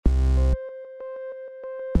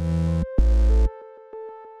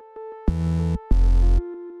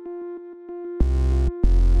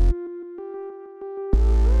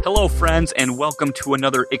Hello, friends, and welcome to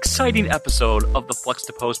another exciting episode of the Flux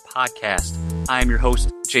to Pose podcast. I am your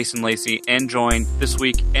host, Jason Lacey, and joined this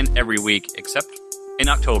week and every week, except in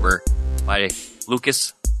October, by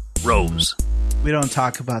Lucas Rose. We don't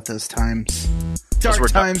talk about those times.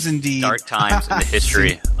 Dark times indeed. Dark times in the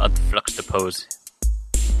history of the Flux to Pose.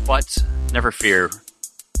 But never fear,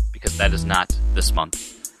 because that is not this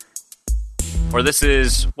month. Or this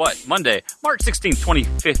is, Monday, March 16th,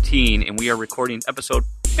 2015, and we are recording episode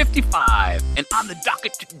 55. And on the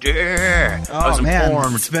docket today, I was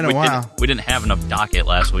informed it's been a while. We didn't have enough docket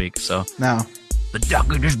last week, so. No. The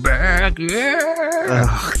docket is back, yeah!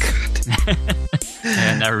 Oh, God.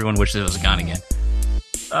 And everyone wishes it was gone again.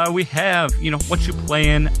 We have, what you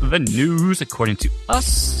playing, the news, according to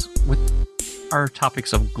us, with our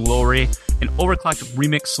topics of glory, an overclocked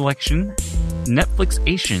remix selection,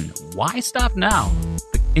 Netflix-ation, Why Stop Now?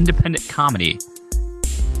 The independent comedy.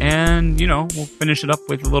 And, we'll finish it up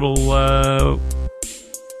with a little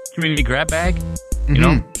community grab bag.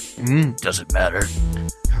 Does it matter?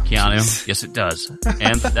 Keanu, geez. yes it does.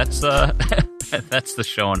 And that's that's the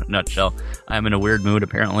show in a nutshell. I'm in a weird mood,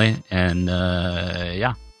 apparently, and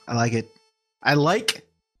yeah. I like it. I like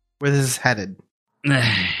where this is headed.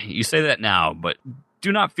 You say that now, but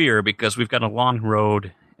do not fear, because we've got a long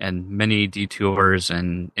road and many detours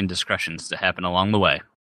and indiscretions to happen along the way.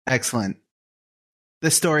 Excellent.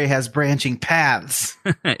 This story has branching paths.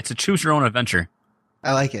 It's a choose-your-own adventure.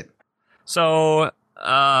 I like it. So,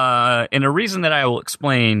 and a reason that I will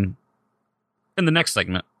explain in the next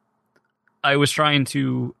segment, I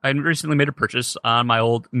recently made a purchase on my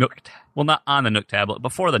old Nook, well, not on the Nook tablet,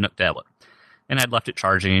 before the Nook tablet. And I'd left it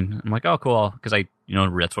charging. I'm like, oh, cool, because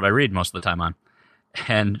that's what I read most of the time on.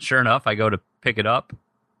 And sure enough, I go to pick it up,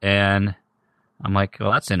 and I'm like,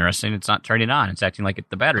 well, that's interesting. It's not turning on. It's acting like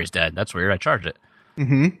the battery's dead. That's weird. I charged it.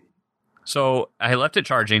 Mm-hmm. So I left it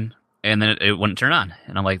charging, and then it wouldn't turn on.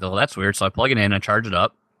 And I'm like, well, that's weird. So I plug it in, I charge it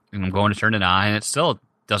up, and I'm going to turn it on, and it still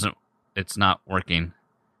doesn't, it's not working.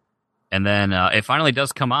 And then it finally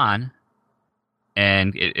does come on,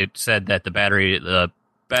 and it said that the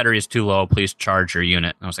battery is too low. Please charge your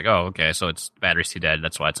unit. And I was like, oh, okay, so it's battery's too dead.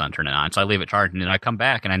 That's why it's not turning on. So I leave it charging, and I come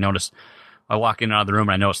back, and I walk in and out of the room,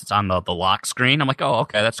 and I notice it's on the lock screen. I'm like, oh,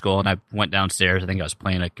 okay, that's cool. And I went downstairs. I think I was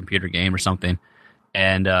playing a computer game or something.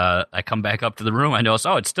 And I come back up to the room. I notice,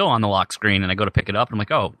 it's still on the lock screen. And I go to pick it up, and I'm like,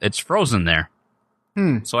 oh, it's frozen there.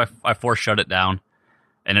 So I force shut it down,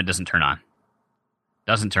 and it doesn't turn on.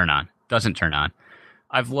 Doesn't turn on.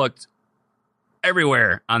 I've looked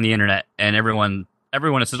everywhere on the internet, and everyone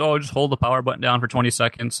says, oh, just hold the power button down for 20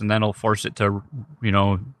 seconds, and then it'll force it to,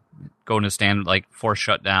 go into stand, like force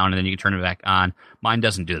shut down, and then you can turn it back on. Mine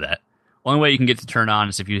doesn't do that. Only way you can get to turn on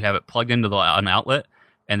is if you have it plugged into an outlet,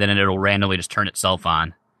 and then it'll randomly just turn itself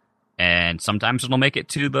on. And sometimes it'll make it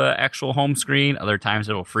to the actual home screen. Other times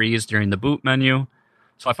it'll freeze during the boot menu.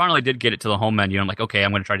 So I finally did get it to the home menu. I'm like, okay,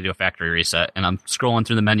 I'm going to try to do a factory reset. And I'm scrolling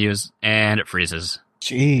through the menus, and it freezes.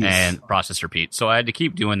 Jeez. And process repeat. So I had to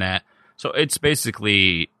keep doing that. So it's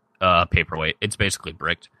basically paperweight. It's basically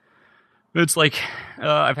bricked. It's like,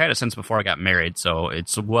 I've had it since before I got married, so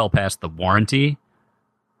it's well past the warranty.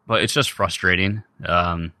 But it's just frustrating.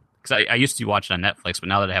 Because I used to watch it on Netflix, but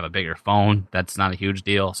now that I have a bigger phone, that's not a huge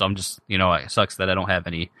deal. So I'm just, it sucks that I don't have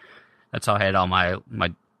any. That's how I had all my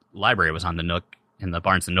library was on the Nook in the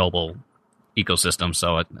Barnes & Noble ecosystem.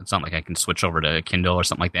 So it's not like I can switch over to Kindle or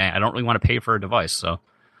something like that. I don't really want to pay for a device. So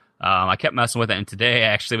I kept messing with it. And today I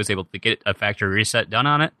actually was able to get a factory reset done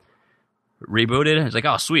on it. Rebooted. I was like,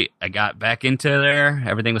 oh, sweet. I got back into there.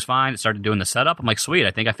 Everything was fine. It started doing the setup. I'm like, sweet.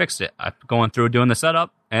 I think I fixed it. I'm going through doing the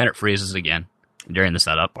setup, and it freezes again during the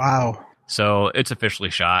setup. Wow. So it's officially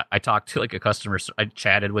shot. I talked to I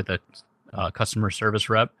chatted with a customer service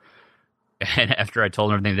rep, and after I told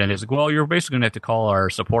him everything, then he's like, well, you're basically going to have to call our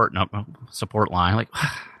support line. I'm like,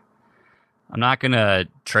 I'm not going to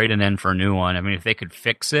trade it in for a new one. I mean, if they could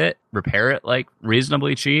fix it, repair it like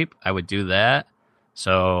reasonably cheap, I would do that.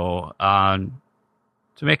 So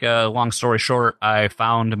to make a long story short, I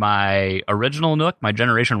found my original Nook, my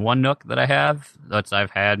Generation 1 Nook that I have. I've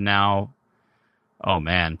had now,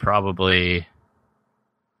 probably,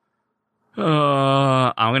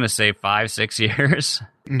 I'm going to say 5-6 years.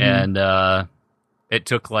 Mm-hmm. And it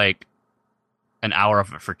took like an hour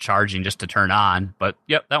of it for charging just to turn on. But,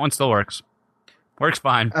 yep, that one still works. Works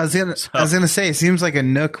fine. I was gonna say, it seems like a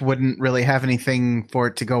Nook wouldn't really have anything for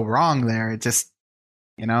it to go wrong there. It just,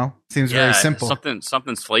 seems very simple.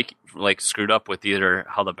 Something's flaky, like screwed up with either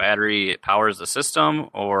how the battery powers the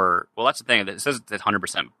system, or that's the thing. It says it's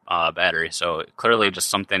 100% battery, so clearly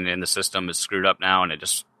just something in the system is screwed up now, and it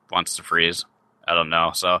just wants to freeze. I don't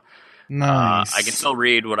know. So Nice. I can still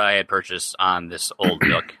read what I had purchased on this old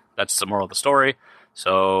Nook. That's the moral of the story.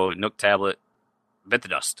 So Nook tablet bit the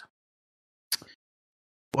dust.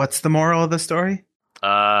 What's the moral of the story?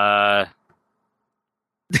 Yeah,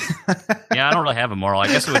 I don't really have a moral. I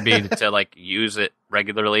guess it would be to like use it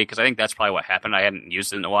regularly, because I think that's probably what happened. I hadn't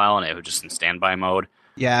used it in a while, and it was just in standby mode.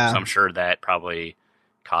 Yeah. So I'm sure that probably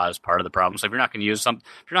caused part of the problem. So if you're not going to use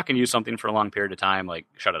something for a long period of time, like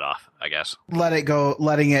shut it off, I guess.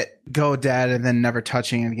 Letting it go dead and then never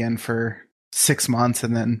touching it again for 6 months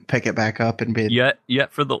and then pick it back up and be.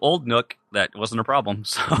 Yet for the old Nook, that wasn't a problem.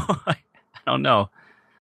 So I don't know.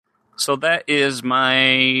 So that is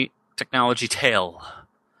my technology tale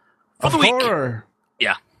for the week. Horror.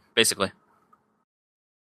 Yeah, basically.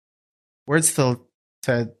 Words to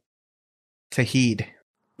heed.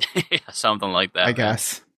 Yeah, something like that. I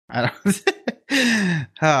guess. I don't.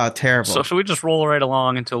 Oh, terrible. So should we just roll right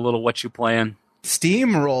along into a little what you playing?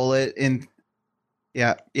 Steamroll it in.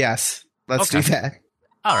 Yeah. Yes. Let's do that.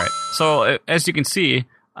 All right. So as you can see,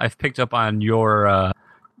 I've picked up on your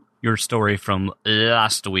story from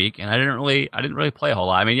last week, and I didn't really play a whole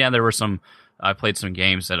lot. I mean, yeah, there were I played some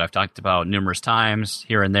games that I've talked about numerous times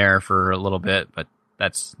here and there for a little bit, but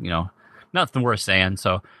that's, nothing worth saying.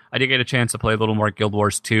 So I did get a chance to play a little more Guild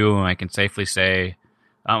Wars 2, and I can safely say,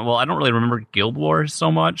 I don't really remember Guild Wars so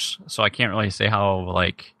much, so I can't really say how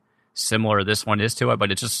similar this one is to it,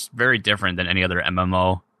 but it's just very different than any other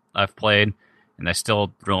MMO I've played, and I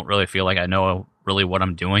still don't really feel like I know really what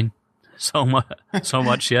I'm doing so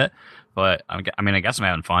much yet. But I guess I'm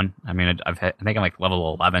having fun. I mean, I think I'm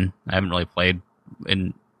level 11. I haven't really played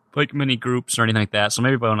in many groups or anything like that. So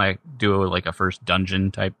maybe when I do a first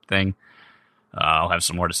dungeon type thing, I'll have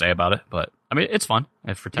some more to say about it. But I mean, it's fun.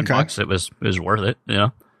 And for $10, it was worth it.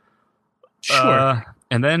 Sure.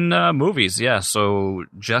 And then movies, yeah. So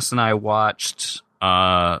Jess and I watched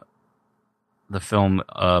the film,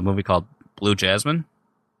 a movie called Blue Jasmine.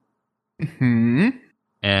 Hmm.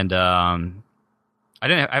 And I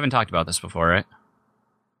haven't talked about this before, right?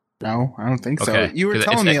 No, I don't think so. You were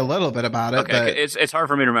telling me a little bit about it. Okay, but it's hard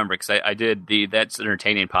for me to remember because I did the That's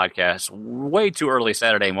Entertaining podcast way too early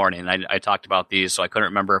Saturday morning. I talked about these, so I couldn't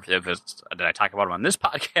remember if did I talk about them on this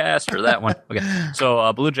podcast or that one. Okay,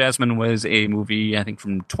 so Blue Jasmine was a movie, I think,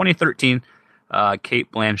 from 2013.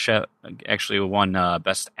 Cate Blanchett actually won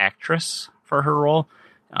Best Actress for her role.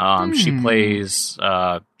 She plays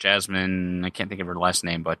Jasmine. I can't think of her last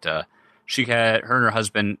name, but her and her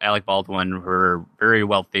husband Alec Baldwin were very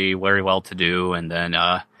wealthy, very well-to-do, and then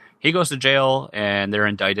he goes to jail, and they're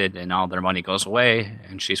indicted, and all their money goes away,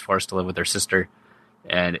 and she's forced to live with her sister.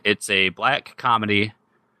 And it's a black comedy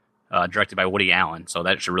directed by Woody Allen, so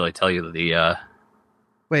that should really tell you the.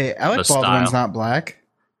 Wait, Alec Baldwin's not black.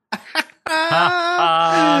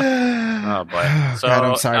 Oh boy! So God,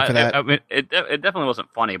 I'm sorry for that. It definitely wasn't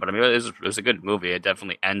funny, but I mean, it was a good movie. It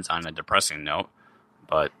definitely ends on a depressing note,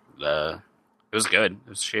 but it was good.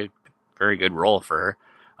 She had a very good role for her.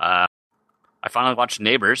 I finally watched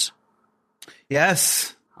Neighbors.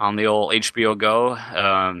 Yes, on the old HBO Go.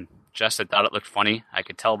 Jess had thought it looked funny. I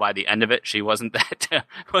could tell by the end of it she wasn't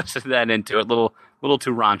that into it. A little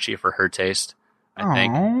too raunchy for her taste, I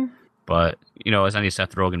think. But, as any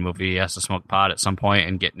Seth Rogen movie, he has to smoke pot at some point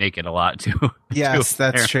and get naked a lot, too. Yes,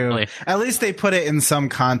 that's true. At least they put it in some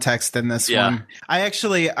context in this one. I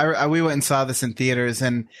we went and saw this in theaters,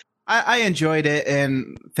 and I enjoyed it.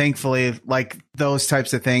 And thankfully, those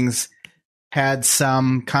types of things had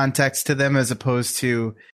some context to them as opposed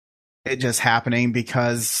to it just happening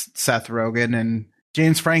because Seth Rogen and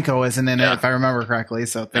James Franco isn't in it, if I remember correctly.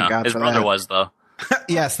 So thank God for that. His brother was, though.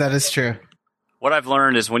 Yes, that is true. What I've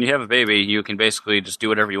learned is when you have a baby, you can basically just do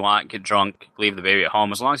whatever you want, get drunk, leave the baby at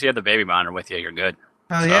home. As long as you have the baby monitor with you, you're good.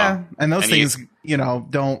 Oh, yeah. And those things,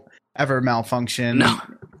 don't ever malfunction. No.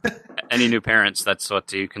 Any new parents, that's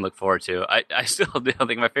what you can look forward to. I still do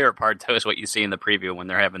think my favorite part, though, is what you see in the preview when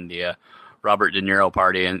they're having the Robert De Niro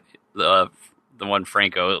party, and the one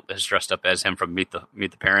Franco is dressed up as him from Meet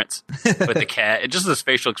the Parents with the cat. Just this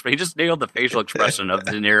facial expression. He just nailed the facial expression of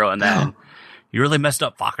De Niro and that. You really messed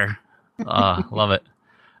up, fucker. Love it.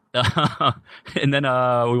 And then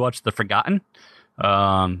we watched The Forgotten,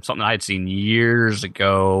 something I had seen years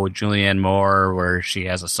ago, Julianne Moore, where she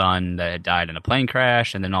has a son that had died in a plane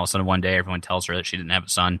crash, and then all of a sudden one day everyone tells her that she didn't have a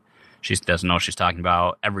son. She doesn't know what she's talking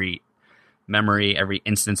about. Every memory, every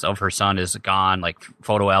instance of her son is gone,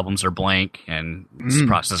 photo albums are blank, and it's the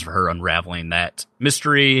process for her unraveling that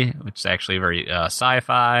mystery, which is actually very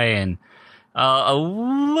sci-fi and a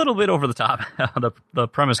little bit over the top. The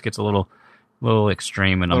premise gets a little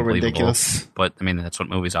extreme and unbelievable. Ridiculous. But I mean, that's what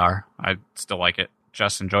movies are. I still like it.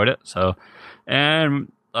 Just enjoyed it. So,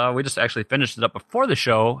 and we just actually finished it up before the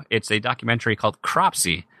show. It's a documentary called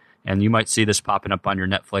Cropsy, and you might see this popping up on your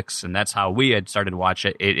Netflix, and that's how we had started to watch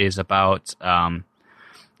it. It is about,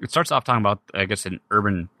 it starts off talking about, I guess, an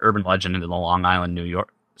urban legend in the Long Island,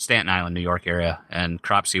 Staten Island, New York area, and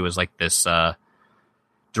Cropsy was like this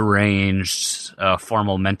deranged,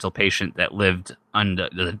 formal mental patient that lived under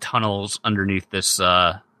the tunnels underneath this,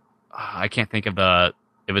 I can't think of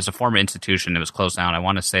it was a former institution that was closed down. I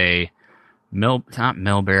want to say not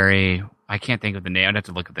Millbury. I can't think of the name. I'd have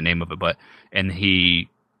to look at the name of it, and he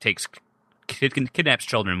kidnaps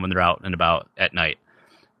children when they're out and about at night.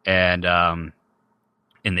 And I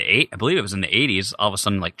believe it was in the 80s, all of a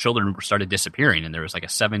sudden, like, children started disappearing, and there was like a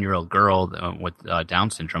 7-year-old girl with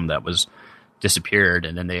Down syndrome that was disappeared,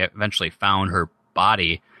 and then they eventually found her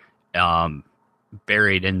body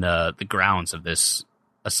buried in the grounds of this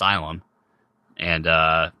asylum. And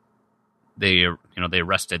they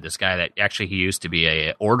arrested this guy that actually he used to be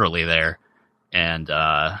a orderly there, and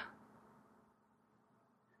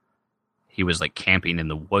he was like camping in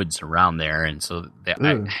the woods around there, and so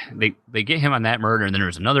they get him on that murder. And then there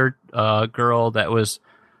was another girl that was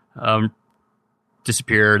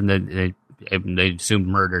disappeared, and then they assumed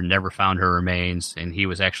murder, never found her remains, and he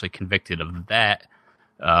was actually convicted of that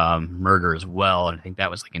murder as well. And I think that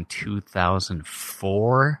was like in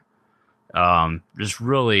 2004. Just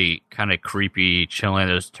really kind of creepy,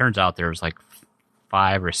 chilling. Turns out there was like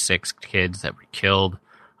 5 or 6 kids that were killed.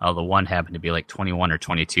 The one happened to be like 21 or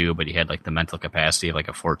 22, but he had like the mental capacity of like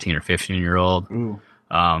a 14 or 15-year-old.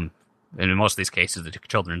 And in most of these cases, the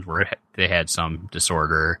children they had some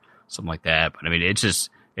disorder, something like that. But I mean, it's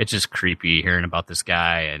just creepy hearing about this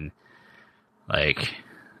guy, and like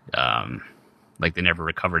they never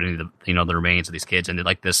recovered any of the remains of these kids, and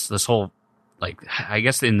like this whole, like, I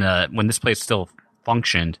guess when this place still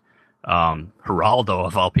functioned, Geraldo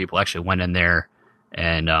of all people actually went in there,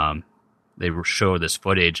 and they showed this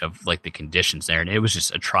footage of like the conditions there, and it was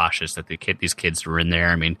just atrocious that these kids were in there.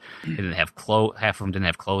 I mean, they didn't have half of them didn't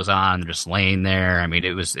have clothes on; they're just laying there. I mean,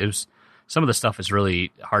 it was some of the stuff is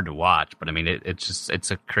really hard to watch, but I mean,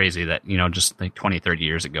 it's a crazy that, just like 20, 30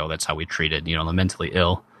 years ago, that's how we treated, the mentally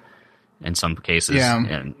ill in some cases. Yeah.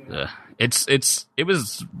 And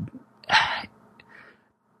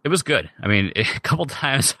it was good. I mean, a couple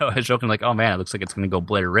times I was joking like, "Oh man, it looks like it's going to go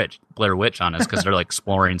Blair Witch on us," because they're like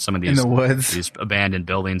exploring some of these in the woods, these abandoned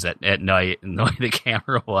buildings at night, and the way the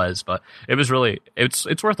camera was. But it was really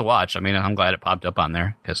it's worth a watch. I mean, I'm glad it popped up on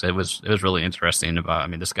there because it was really interesting. I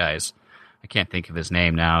mean, this guy's, I can't think of his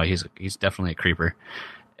name now. He's definitely a creeper.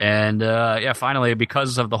 And finally,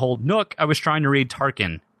 because of the whole Nook, I was trying to read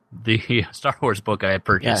Tarkin, the Star Wars book I had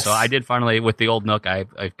purchased. Yes. So I did finally, with the old Nook,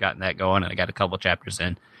 I've gotten that going, and I got a couple chapters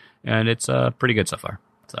in, and it's pretty good so far.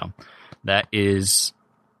 So that is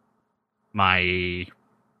my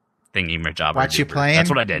thingy, my job. What you playing? That's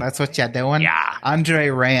what I did. That's what you're doing? Yeah. Andre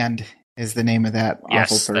Rand is the name of that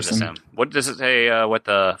awful person. Yes, that is him. What does it say what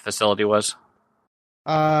the facility was?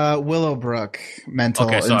 Willowbrook Mental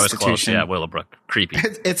Institution. I was close. Yeah, Willowbrook. Creepy.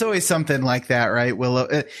 It's always something like that, right?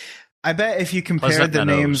 I bet if you compare the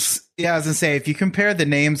names, I was gonna say, if you compare the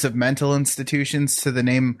names of mental institutions to the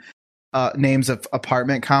names of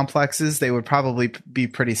apartment complexes, they would probably be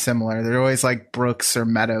pretty similar. They're always like Brooks or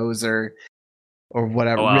Meadows or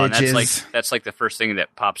whatever. Ridges. That's like the first thing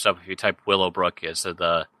that pops up if you type Willowbrook is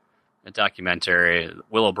the documentary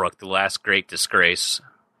Willowbrook: The Last Great Disgrace.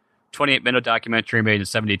 28-minute documentary made in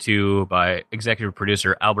 1972 by executive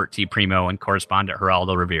producer Albert T. Primo and correspondent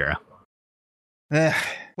Geraldo Rivera.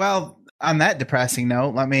 Well, on that depressing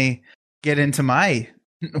note, let me get into my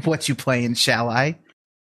what you playing, shall I?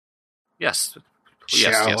 Yes.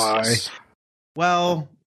 Yes. Well,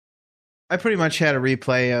 I pretty much had a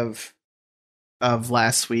replay of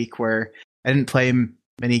last week where I didn't play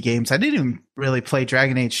many games. I didn't even really play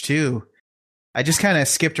Dragon Age 2. I just kind of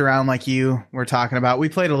skipped around like you were talking about. We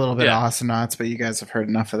played a little bit of Awesomenauts, but you guys have heard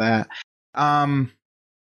enough of that.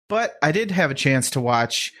 But I did have a chance to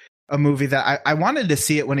watch a movie that I wanted to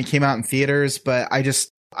see it when it came out in theaters, but I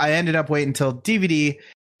ended up waiting until DVD,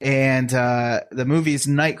 and the movie's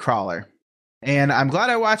Nightcrawler. And I'm glad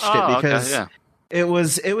I watched it because it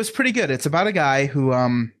was pretty good. It's about a guy who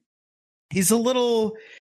he's a little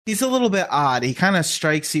bit odd. He kind of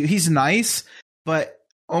strikes you. He's nice, but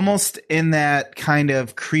almost in that kind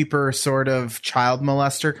of creeper, sort of child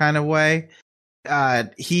molester kind of way.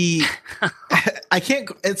 It's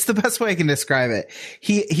the best way I can describe it.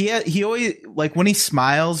 He always, like, when he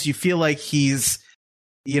smiles, you feel like he's,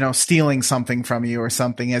 stealing something from you or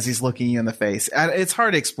something as he's looking you in the face. It's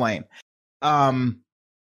hard to explain.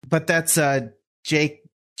 But that's Jake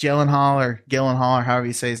Gyllenhaal or however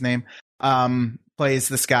you say his name, plays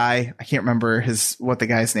this guy. I can't remember what the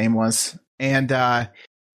guy's name was. And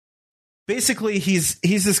basically he's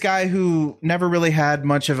this guy who never really had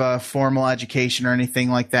much of a formal education or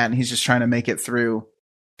anything like that, and he's just trying to make it through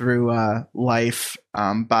life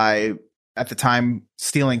by, at the time,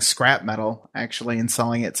 stealing scrap metal actually and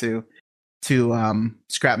selling it to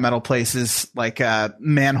scrap metal places like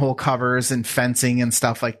manhole covers and fencing and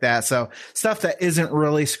stuff like that. So stuff that isn't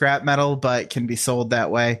really scrap metal but can be sold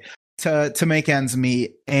that way to make ends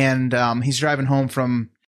meet. And he's driving home from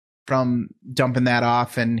dumping that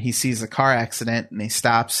off, and he sees a car accident, and he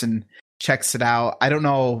stops and checks it out. I don't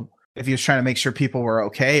know if he was trying to make sure people were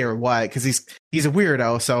okay or what, because he's a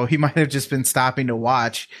weirdo, so he might have just been stopping to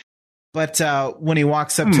watch. But when he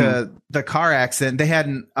walks up to the car accident, they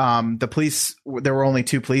hadn't, the police, there were only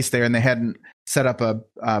 2 police there, and they hadn't set up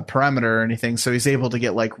a perimeter or anything. So he's able to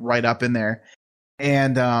get like right up in there.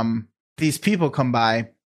 And these people come by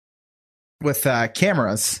with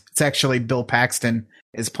cameras. It's actually Bill Paxton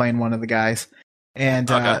is playing one of the guys. And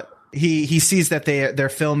he sees that they're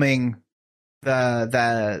filming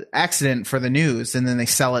the accident for the news, and then they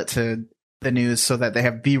sell it to the news so that they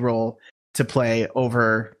have B-roll to play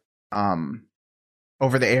over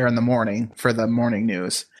the air in the morning for the morning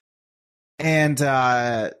news. And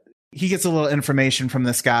he gets a little information from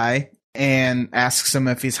this guy and asks him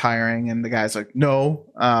if he's hiring, and the guy's like, no.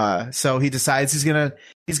 So he decides he's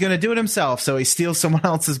gonna do it himself. So he steals someone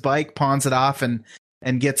else's bike, pawns it off, and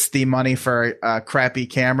gets the money for a crappy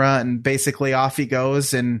camera, and basically off he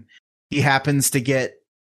goes. And he happens to get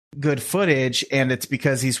good footage, and it's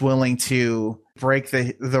because he's willing to break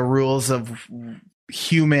the rules of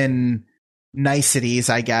human niceties,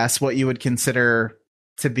 I guess, what you would consider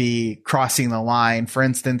to be crossing the line. For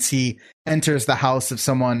instance, he enters the house of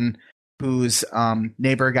someone whose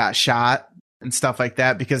neighbor got shot and stuff like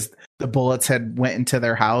that because the bullets had went into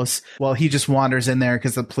their house. Well, he just wanders in there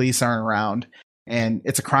because the police aren't around, and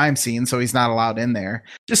it's a crime scene, so he's not allowed in there.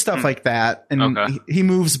 Just stuff like that. And he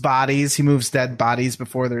moves bodies. He moves dead bodies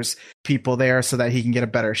before there's people there so that he can get a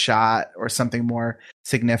better shot or something more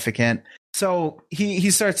significant. So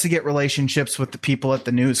he starts to get relationships with the people at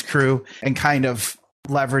the news crew and kind of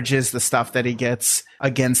leverages the stuff that he gets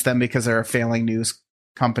against them because they're a failing news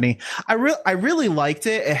company. I really liked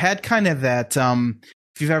it. It had kind of that,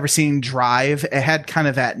 if you've ever seen Drive, it had kind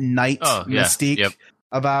of that night mystique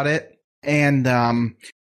about it. And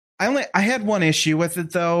I had one issue with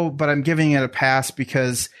it though, but I'm giving it a pass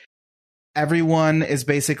because everyone is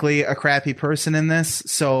basically a crappy person in this.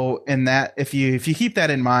 So in that, if you keep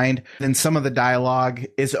that in mind, then some of the dialogue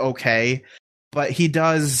is okay, but he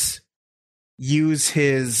does use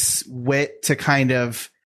his wit to kind of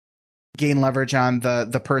gain leverage on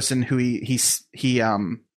the person who he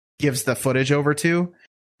gives the footage over to.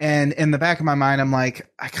 And in the back of my mind, I'm like,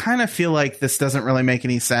 I kind of feel like this doesn't really make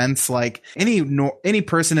any sense. Like any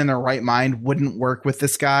person in their right mind wouldn't work with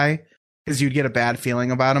this guy because you'd get a bad feeling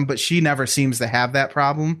about him. But she never seems to have that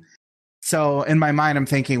problem. So in my mind, I'm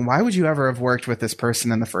thinking, why would you ever have worked with this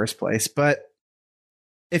person in the first place? But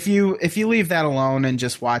if you leave that alone and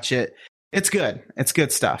just watch it, it's good. It's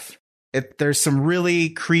good stuff. There's some really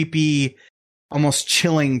creepy, almost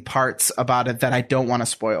chilling parts about it that I don't want to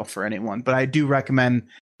spoil for anyone. But I do recommend.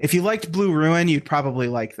 If you liked Blue Ruin, you'd probably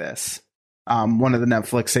like this. One of the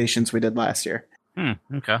Netflixations we did last year.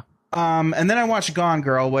 Okay. And then I watched Gone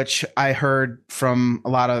Girl, which I heard from a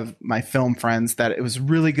lot of my film friends that it was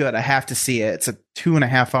really good. I have to see it. It's a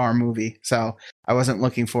 2.5-hour movie, so I wasn't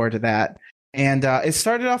looking forward to that. And it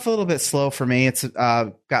started off a little bit slow for me. It's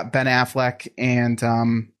got Ben Affleck and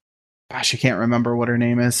gosh, I can't remember what her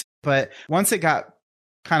name is. But once it got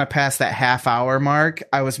kind of past that half-hour mark,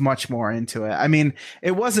 I was much more into it. I mean,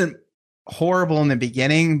 it wasn't horrible in the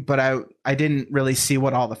beginning, but I didn't really see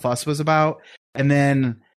what all the fuss was about. And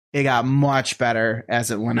then it got much better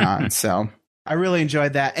as it went on. So I really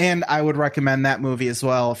enjoyed that. And I would recommend that movie as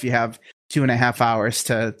well if you have 2.5 hours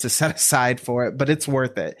to set aside for it. But it's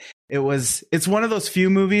worth it. It's one of those few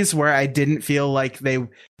movies where I didn't feel like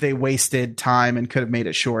they wasted time and could have made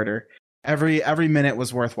it shorter. Every minute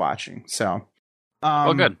was worth watching. So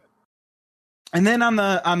well, good. And then on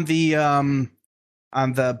the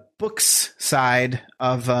books side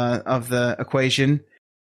of the equation,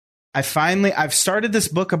 I've started this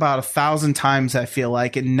book about 1,000 times. I feel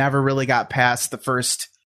like it never really got past the first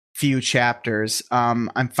few chapters.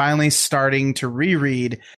 I'm finally starting to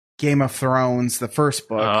reread Game of Thrones, the first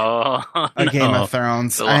book. Game of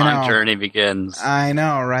Thrones. The long journey begins. I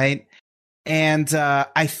know, right? And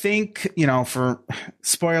I think, for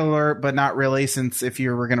spoiler alert, but not really, since if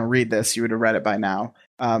you were going to read this, you would have read it by now.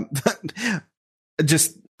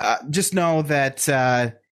 Just know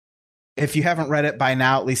that if you haven't read it by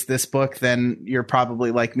now, at least this book, then you're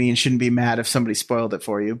probably like me and shouldn't be mad if somebody spoiled it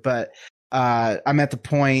for you. But I'm at the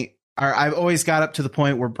point, or I've always got up to the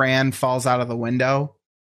point where Bran falls out of the window.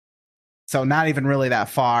 So not even really that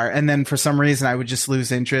far. And then for some reason I would just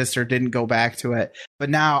lose interest or didn't go back to it. But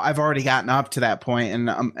now I've already gotten up to that point and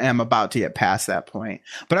I'm about to get past that point.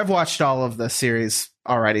 But I've watched all of the series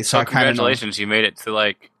already. So congratulations, you made it to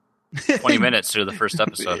like 20 minutes through the first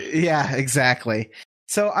episode. Yeah, exactly.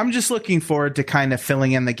 So I'm just looking forward to kind of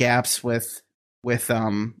filling in the gaps with what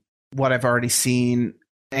I've already seen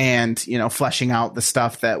and, you know, fleshing out the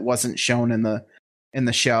stuff that wasn't shown in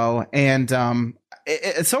the show. And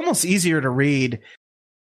it's almost easier to read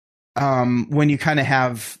when you kind of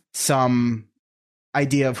have some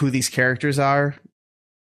idea of who these characters are.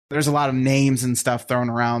 There's a lot of names and stuff thrown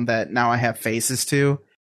around that now I have faces to,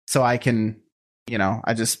 so I can, you know,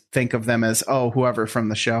 I just think of them as, oh, whoever from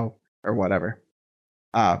the show or whatever,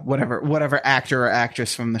 whatever actor or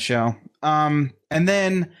actress from the show. And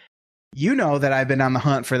then, you know, that I've been on the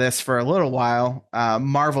hunt for this for a little while,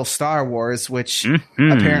 Marvel Star Wars, which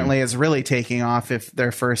apparently is really taking off if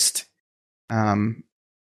their first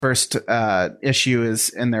issue is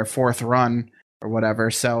in their fourth run or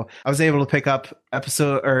whatever. So I was able to pick up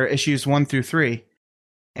issues 1 through 3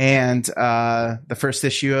 and the first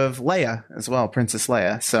issue of Leia as well, Princess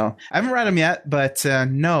Leia. So I haven't read them yet, but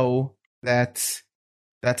know that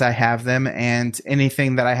I have them, and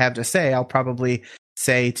anything that I have to say, I'll probably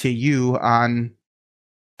say to you on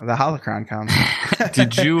the Holocron Council.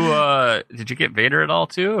 Did you get Vader at all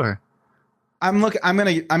too, or? I'm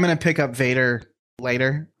gonna pick up Vader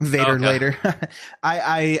later. Later.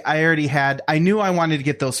 I already had. I knew I wanted to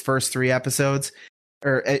get those first 3 episodes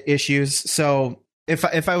or issues. So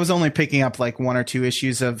if I was only picking up like 1 or 2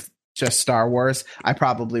 issues of just Star Wars, I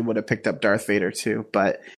probably would have picked up Darth Vader too.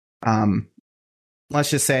 But let's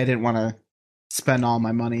just say I didn't want to spend all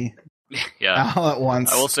my money. Yeah, all at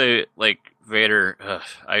once. I will say, like, Vader,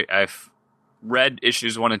 I've read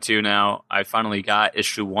issues 1 and 2 now. I finally got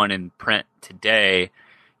issue 1 in print today.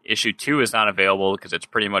 Issue 2 is not available because it's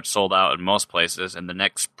pretty much sold out in most places, and the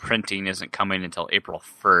next printing isn't coming until April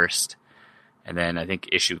 1st. And then I think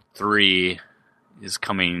issue 3 is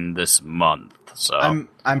coming this month. So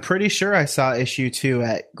I'm pretty sure I saw issue 2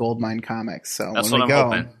 at Goldmine Comics. So that's what I'm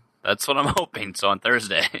hoping. That's what I'm hoping. So on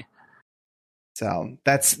Thursday. So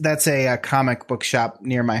that's a comic book shop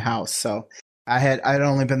near my house. So I'd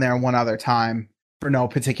only been there one other time for no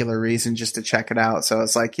particular reason, just to check it out. So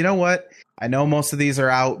it's like, you know what? I know most of these are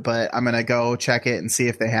out, but I'm going to go check it and see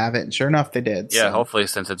if they have it. And sure enough, they did. Yeah, so. Hopefully,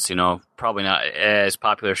 since it's, you know, probably not as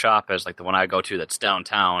popular shop as like the one I go to that's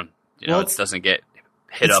downtown, you know, it doesn't get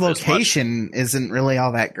hit up as much. Its location isn't really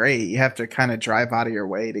all that great. You have to kind of drive out of your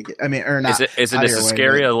way to get, I mean, or not. Is it as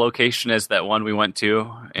scary a location as that one we went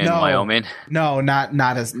to in Wyoming? No, not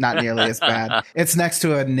nearly as bad. It's next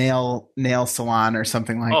to a nail salon or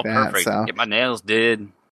something like that. Perfect. So get my nails did.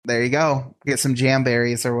 There you go. Get some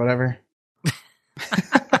jamberries or whatever.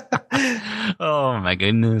 Oh my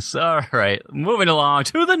goodness. All right. Moving along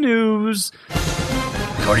to the news.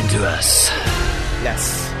 According to us.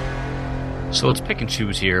 Yes. So let's pick and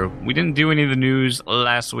choose here. We didn't do any of the news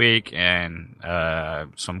last week, and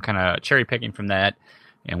so I'm kind of cherry picking from that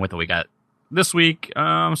and with what we got this week.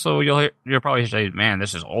 So you'll probably say, man,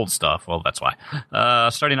 this is old stuff. Well, that's why.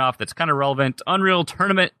 Starting off, that's kind of relevant. Unreal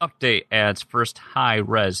Tournament update adds first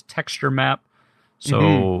high-res texture map.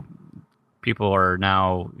 So people are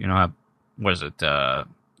now, you know, have, what is it?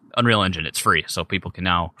 Unreal Engine. It's free, so people can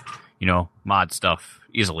now, you know, mod stuff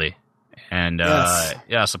easily. And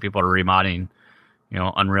so people are remodding, you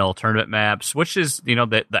know, Unreal Tournament maps, which is, you know,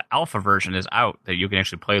 the alpha version is out that you can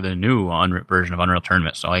actually play the new version of Unreal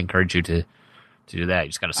Tournament. So I encourage you to do that. You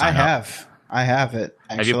just got to sign up. I have it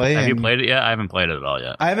actually. Have you played it yet? I haven't played it at all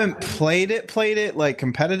yet. I haven't played it like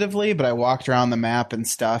competitively, but I walked around the map and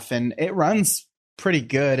stuff, and it runs pretty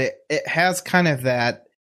good. It has kind of that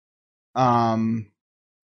kind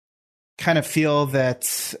of feel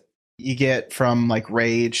that you get from like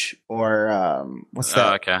Rage or what's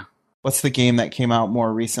that? Okay. What's the game that came out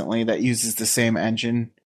more recently that uses the same engine?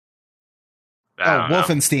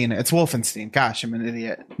 Wolfenstein. It's Wolfenstein. Gosh, I'm an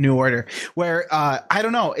idiot. New Order. Where I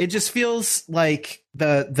don't know. It just feels like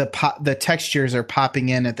the textures are popping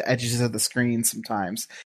in at the edges of the screen sometimes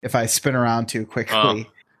if I spin around too quickly.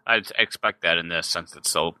 I'd expect that in this since it's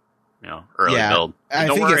so, you know, early build. I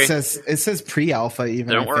think it says pre-alpha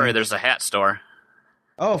even. Don't worry. There's a hat store.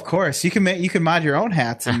 Oh, of course. You can mod your own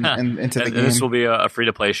hats into the game. This will be a free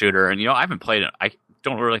to play shooter, and you know I haven't played it. I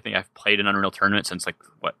don't really think I've played an Unreal Tournament since like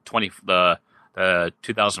the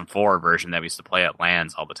 2004 version that we used to play at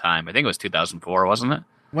LANs all the time. I think it was 2004, wasn't it?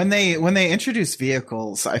 When they introduced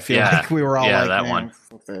vehicles, I feel like we were all like, that one.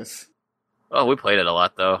 Fuck this. Oh, we played it a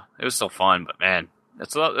lot though. It was so fun, but man,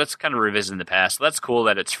 that's kind of revisiting the past. So that's cool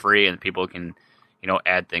that it's free and people can,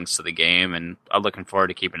 add things to the game. And I'm looking forward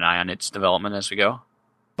to keeping an eye on its development as we go.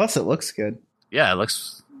 Plus, it looks good. Yeah, it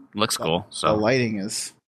looks cool. So the lighting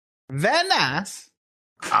is very nice.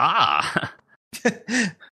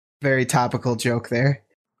 Very topical joke there.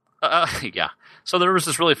 Yeah. So there was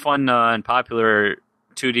this really fun and popular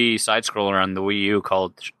 2D side scroller on the Wii U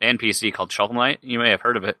and PC called Shovel Knight. You may have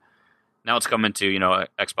heard of it. Now it's coming to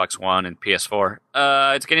Xbox One and PS4.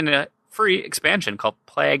 It's getting a free expansion called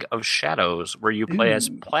Plague of Shadows, where you play as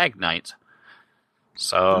Plague Knight.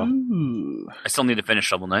 So I still need to finish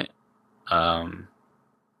Shovel Knight.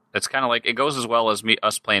 It's kind of like it goes as well as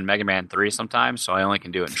us playing Mega Man 3 sometimes, so I only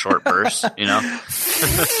can do it in short bursts,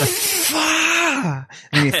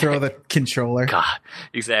 And you throw the controller. God,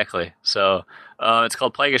 exactly. So it's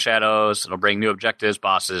called Plague of Shadows. It'll bring new objectives,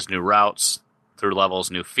 bosses, new routes through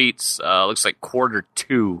levels, new feats. Looks like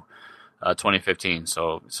Q2 2015,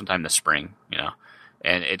 so sometime this spring,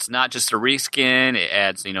 And it's not just a reskin; it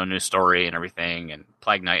adds new story and everything. And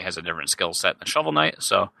Plague Knight has a different skill set than Shovel Knight,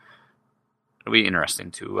 so it'll be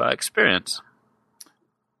interesting to experience.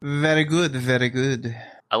 Very good, very good.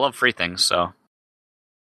 I love free things, so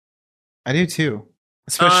I do too,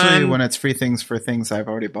 especially when it's free things for things I've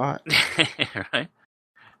already bought. Right.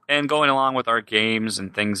 And going along with our games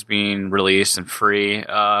and things being released and free,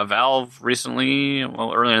 Valve recently,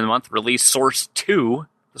 earlier in the month, released Source 2,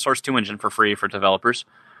 the Source 2 engine for free for developers.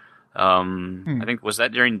 I think, was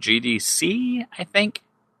that during GDC, I think,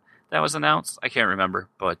 that was announced? I can't remember,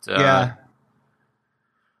 but yeah.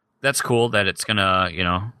 That's cool that it's going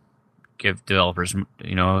to, give developers,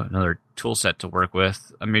 another tool set to work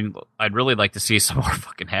with. I mean, I'd really like to see some more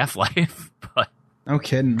fucking Half-Life, but... No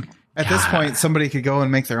kidding. At this point, somebody could go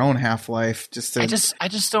and make their own Half-Life just to... I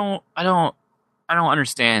don't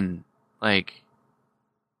understand, like,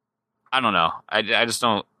 I don't know. I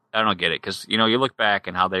don't get it, because, you look back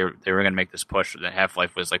and how they were going to make this push, that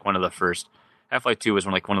Half-Life was like one of the first, Half-Life 2 was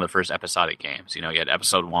one of the first episodic games. You had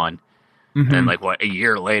episode 1, and then a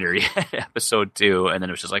year later you had episode 2, and then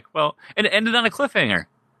it was just like, well, and it ended on a cliffhanger.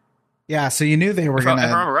 Yeah, so you knew they were going to... If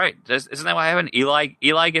I remember right, isn't that what happened?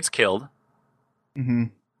 Eli gets killed. Mm-hmm.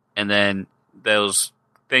 And then those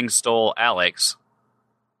things stole Alex.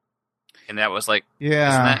 And that was like...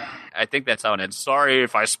 Yeah. I think that's how it ends. Sorry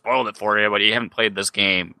if I spoiled it for you, but you haven't played this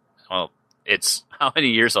game. Well, it's how many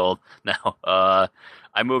years old now?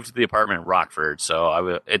 I moved to the apartment in Rockford,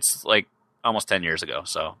 so it's like almost 10 years ago,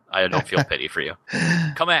 so I don't feel pity for you.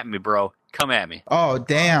 Come at me, bro. Come at me. Oh,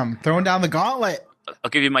 damn. Throwing down the gauntlet.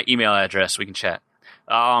 I'll give you my email address. We can chat.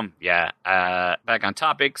 Yeah. Back on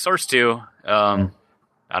topic. Source 2.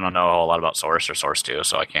 I don't know a whole lot about Source or Source 2,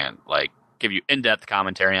 so I can't give you in-depth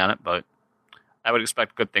commentary on it, but I would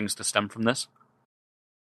expect good things to stem from this.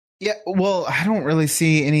 Yeah, well, I don't really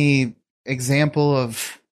see any example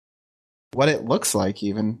of what it looks like,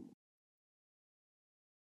 even.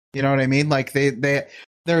 You know what I mean? Like their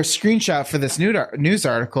screenshot for this news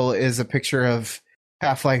article is a picture of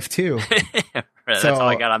Half-Life 2. That's all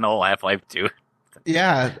I got on the whole Half-Life 2.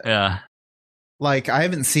 Yeah. Yeah. Like, I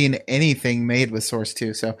haven't seen anything made with Source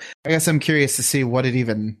 2, so I guess I'm curious to see what it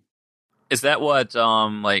even... Is that what,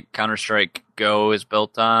 Counter-Strike Go is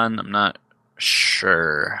built on? I'm not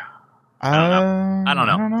sure. I don't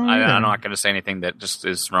know. I'm not going to say anything that just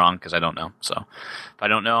is wrong, because I don't know. So, if I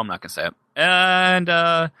don't know, I'm not going to say it.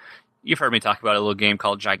 And, you've heard me talk about a little game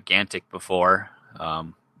called Gigantic before.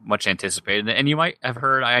 Much anticipated. And you might have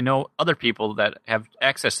heard, I know other people that have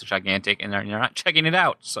access to Gigantic, and you're not checking it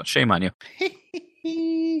out, so shame on you.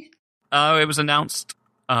 It was announced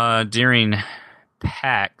during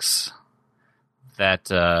PAX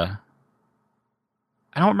that I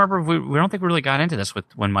don't remember if we don't think we really got into this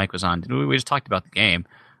when Mike was on. We just talked about the game,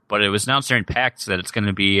 but it was announced during PAX that it's going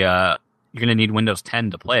to be you're going to need Windows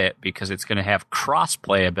 10 to play it, because it's going to have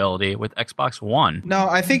cross-play ability with Xbox One. No,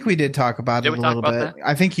 I think we did talk about it a little bit. That?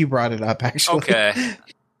 I think you brought it up, actually. Okay.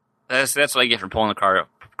 That's what I get from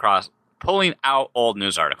pulling out old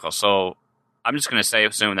news articles. So I'm just going to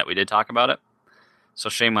assume that we did talk about it. So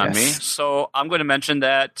shame on me. So I'm going to mention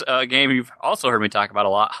that game you've also heard me talk about a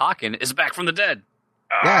lot, Hawken, is back from the dead.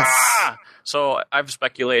 Yes. So I've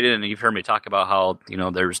speculated, and you've heard me talk about how,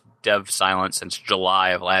 there's dev silence since July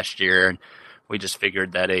of last year, and we just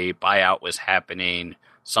figured that a buyout was happening,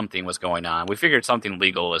 something was going on. We figured something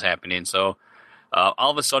legal was happening. So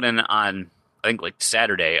all of a sudden on, I think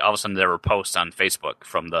Saturday, all of a sudden there were posts on Facebook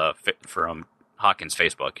from Hawken's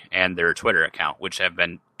Facebook and their Twitter account, which have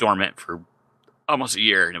been dormant for almost a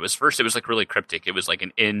year. And it was like really cryptic. It was like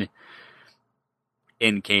an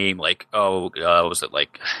in-game, like, was it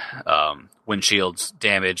like windshields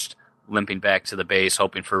damaged, limping back to the base,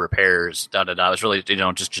 hoping for repairs, It was really,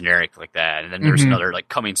 just generic like that. And then there's another like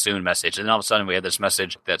coming soon message. And then all of a sudden we had this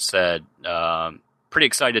message that said, pretty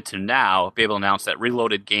excited to now be able to announce that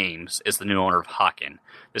Reloaded Games is the new owner of Hawken.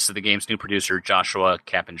 This is the game's new producer, Joshua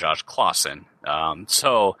Cap and Josh Clausen.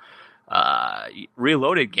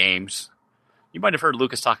 Reloaded Games, you might have heard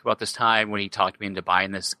Lucas talk about this time when he talked me into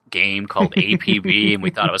buying this game called APB, and we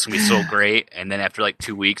thought it was going to be so great. And then after like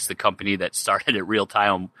 2 weeks, the company that started at Real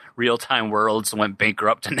Time Worlds went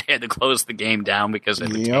bankrupt, and they had to close the game down because it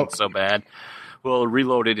had tanked so bad. Well,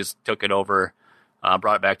 Reloaded took it over,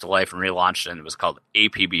 brought it back to life, and relaunched it. And it was called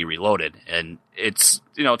APB Reloaded, and it's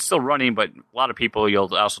it's still running. But a lot of people,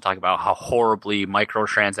 you'll also talk about how horribly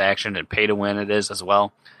microtransaction and pay to win it is as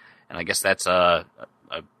well. And I guess that's a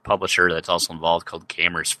publisher that's also involved called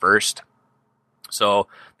Gamers First. So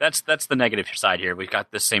that's the negative side here. We've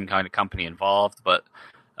got this same kind of company involved, but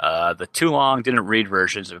the too long didn't read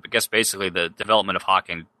versions. I guess basically the development of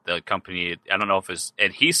Hawken, the company, I don't know if it's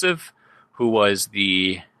Adhesive, who was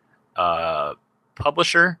the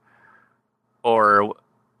publisher, or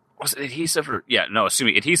was it Adhesive?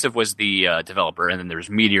 Adhesive was the developer, and then there was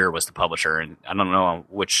Meteor was the publisher, and I don't know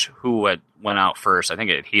who went out first. I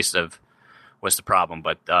think Adhesive was the problem,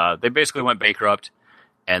 but they basically went bankrupt,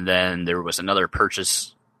 and then there was another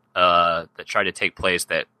purchase that tried to take place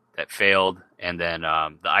that failed, and then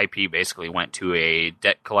the IP basically went to a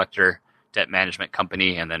debt management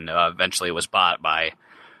company, and then eventually it was bought by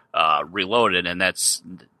Reloaded, and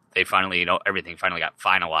they finally, everything finally got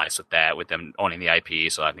finalized with them owning the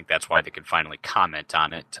IP, so I think that's why they could finally comment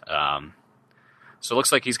on it. So it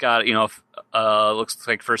looks like he's got, looks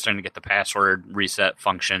like first they're going to get the password reset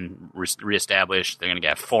function reestablished. They're going to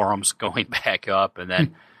get forums going back up, and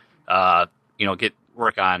then,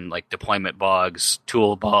 work on like deployment bugs,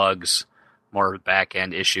 tool bugs, more back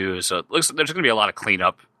end issues. So it looks like there's going to be a lot of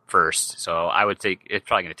cleanup first. So I would it's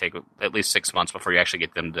probably going to take at least 6 months before you actually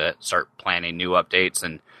get them to start planning new updates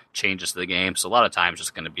and changes to the game. So a lot of time is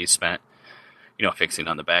just going to be spent, fixing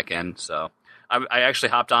on the back end. So I actually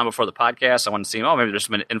hopped on before the podcast. I wanted to see, maybe there's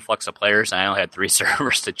been an influx of players, and I only had 3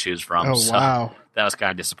 servers to choose from. Oh, so wow. That was kind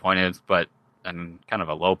of disappointed, but kind of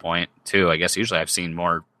a low point, too. I guess usually I've seen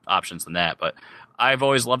more options than that, but I've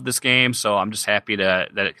always loved this game, so I'm just happy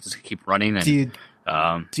that it can keep running. And,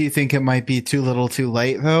 do you think it might be too little too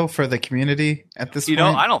late, though, for the community at this point?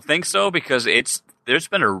 I don't think so, because there's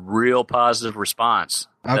been a real positive response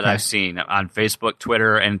that I've seen on Facebook,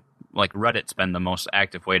 Twitter, and like Reddit's been the most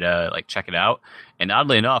active way to like check it out. And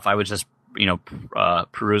oddly enough, I was just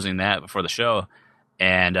perusing that before the show,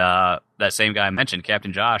 and that same guy I mentioned,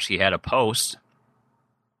 Captain Josh, he had a post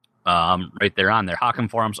right there on their Hawken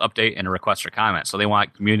forums update and a request for comment. So they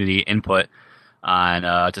want community input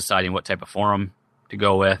on deciding what type of forum to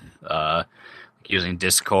go with, using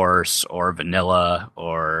Discourse or Vanilla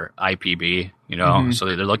or IPB, So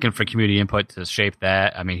they're looking for community input to shape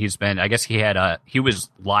that. I mean, he was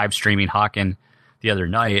live streaming Hawken the other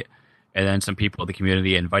night, and then some people in the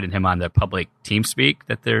community invited him on the public TeamSpeak,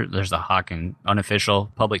 that there's a Hawken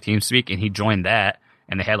unofficial public TeamSpeak, and he joined that,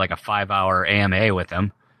 and they had like a 5-hour AMA with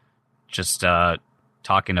him, just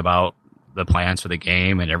talking about the plans for the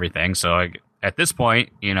game and everything. So at this point,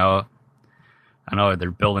 I know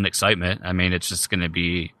they're building excitement. I mean, it's just going to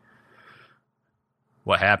be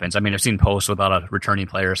what happens. I mean, I've seen posts with a lot of returning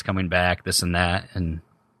players coming back, this and that, and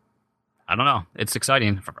I don't know. It's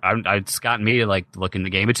exciting. It's gotten me to like look in the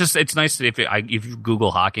game. It's nice that if you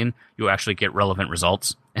Google Hawken, you actually get relevant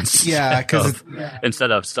results.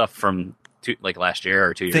 Instead of stuff from last year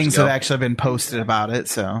or 2 years ago. Things have actually been posted about it.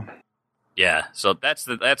 So yeah, so that's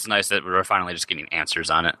nice that we're finally just getting answers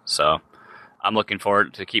on it. So I'm looking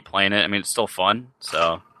forward to keep playing it. I mean, it's still fun.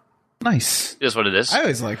 So nice. It is what it is. I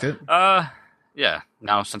always liked it. Yeah.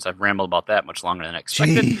 Now, since I've rambled about that much longer than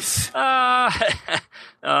expected. Jeez.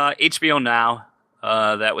 HBO Now,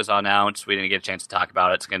 that was announced. We didn't get a chance to talk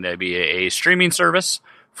about it. It's going to be a streaming service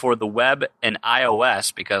for the web and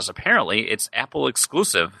iOS, because apparently it's Apple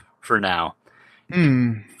exclusive for now.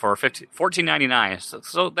 For $14.99.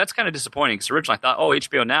 So that's kind of disappointing, because originally I thought,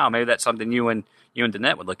 HBO Now, maybe that's something you and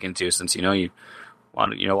Danette would look into, since you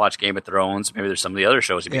want to watch Game of Thrones. Maybe there's some of the other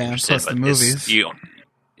shows you'd be interested in. Plus the movies.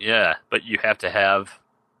 But you have to have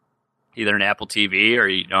either an Apple TV or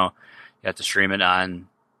you have to stream it on.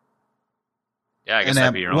 Yeah, I guess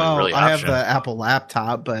that'd be your only really option. I have the Apple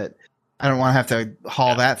laptop, but I don't want to have to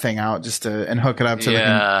haul that thing out and hook it up to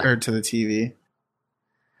the TV.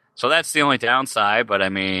 So that's the only downside. But I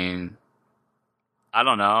mean, I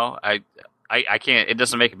don't know. I I can't. It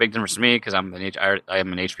doesn't make a big difference to me because I am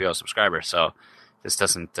an HBO subscriber. So this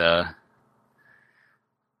doesn't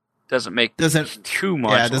make too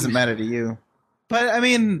much. Yeah, it doesn't matter to you. But I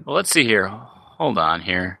mean, well, let's see here. Hold on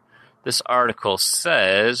here. This article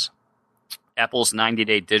says Apple's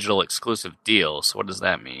 90-day digital exclusive deals. What does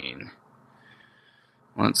that mean?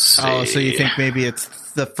 Let's see. Oh, so you think maybe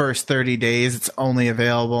it's the first 30 days it's only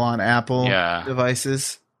available on Apple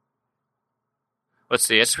devices? Let's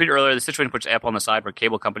see. As I tweeted earlier, the situation puts Apple on the side where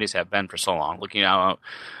cable companies have been for so long, looking at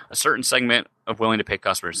a certain segment of willing to pay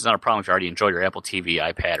customers. It's not a problem if you already enjoy your Apple TV,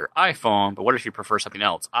 iPad, or iPhone, but what if you prefer something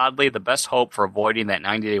else? Oddly, the best hope for avoiding that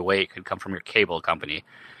 90-day wait could come from your cable company.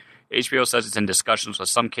 HBO says it's in discussions with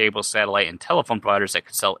some cable, satellite, and telephone providers that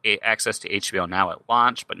could sell access to HBO Now at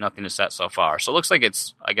launch, but nothing is set so far. So it looks like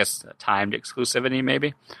it's, I guess, timed exclusivity,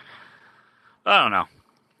 maybe? I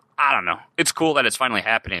don't know. It's cool that it's finally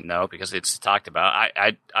happening, though, because it's talked about.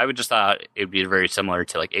 I would just thought it would be very similar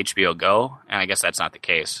to, like, HBO Go, and I guess that's not the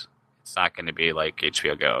case. It's not going to be like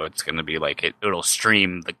HBO Go. It's going to be like it'll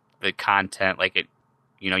stream the content. Like, it,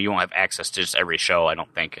 you won't have access to just every show, I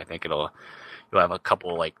don't think. I think you'll have a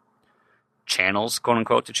couple, like, channels, quote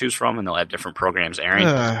unquote, to choose from, and they'll have different programs airing.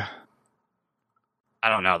 I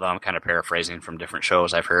don't know, though. I'm kind of paraphrasing from different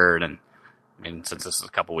shows I've heard, and I mean, since this is a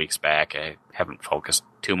couple weeks back, I haven't focused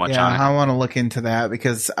too much on it. I want to look into that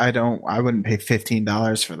because I wouldn't pay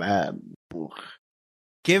 $15 for that.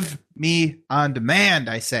 Give me on demand,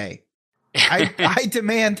 I say. I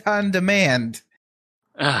demand on demand.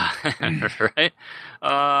 Right?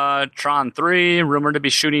 Tron 3, rumored to be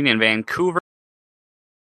shooting in Vancouver.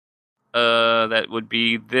 That would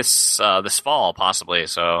be this fall, possibly.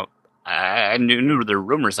 So I knew there were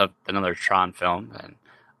rumors of another Tron film, and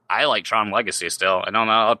I like Tron Legacy still. I don't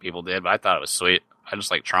know how other people did, but I thought it was sweet. I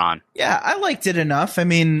just like Tron. Yeah, I liked it enough. I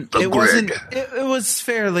mean, it was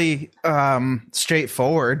fairly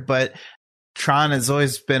straightforward, but Tron has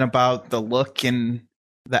always been about the look and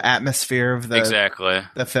the atmosphere of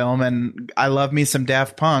the film, and I love me some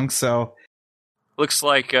Daft Punk, so looks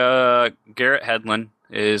like Garrett Hedlund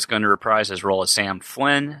is going to reprise his role as Sam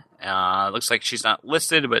Flynn. Looks like she's not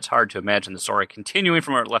listed, but it's hard to imagine the story continuing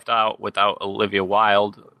from where it left out without Olivia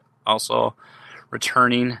Wilde also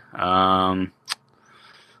returning.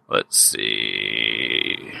 Let's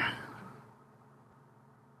see.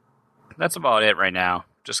 That's about it right now.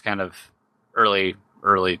 Just kind of early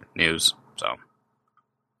news. So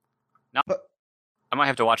now I might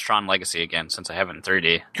have to watch Tron Legacy again since I haven't in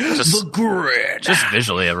 3D. The Grid. Just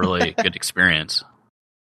visually a really good experience.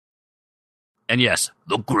 And yes,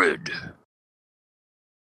 The Grid.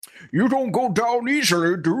 You don't go down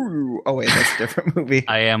easily, do you? Oh wait, that's a different movie.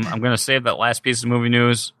 I'm going to save that last piece of movie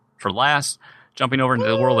news for last. Jumping over into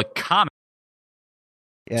the world of comics.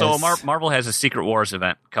 Yes. So Marvel has a Secret Wars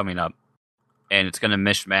event coming up, and it's going to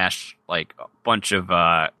mishmash like a bunch of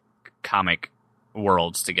comic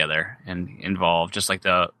worlds together and involve just like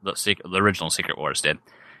the original Secret Wars did.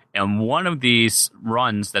 And one of these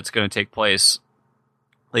runs that's going to take place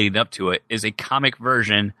leading up to it is a comic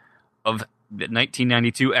version of the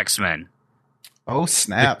 1992 X-Men. Oh,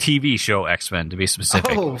 snap. The TV show X-Men, to be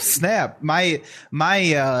specific. Oh, snap. My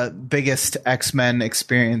biggest X-Men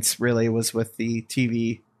experience really was with the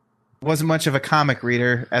TV. Wasn't much of a comic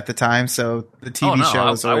reader at the time, so the TV show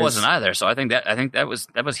was always... I wasn't either. So I think that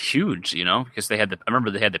was huge, because they had I remember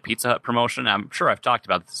they had the Pizza Hut promotion. I'm sure I've talked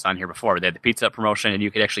about this on here before. But they had the Pizza Hut promotion, and you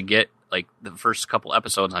could actually get like the first couple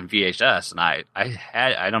episodes on VHS. And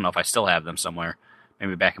I don't know if I still have them somewhere,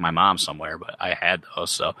 maybe back in my mom's somewhere, but I had those.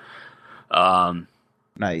 So,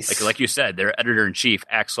 nice. Like you said, their editor-in-chief,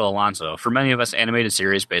 Axel Alonso. For many of us, animated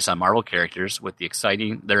series based on Marvel characters with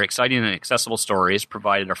their exciting and accessible stories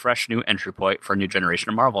provided a fresh new entry point for a new generation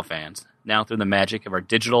of Marvel fans. Now, through the magic of our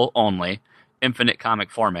digital-only, infinite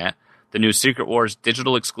comic format, the new Secret Wars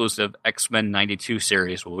digital exclusive X-Men 92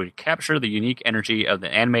 series will recapture the unique energy of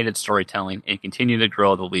the animated storytelling and continue to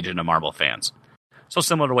grow the legion of Marvel fans. So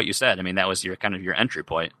similar to what you said, I mean, that was your entry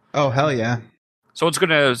point. Oh, hell yeah. So it's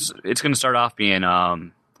gonna start off being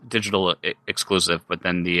digital exclusive, but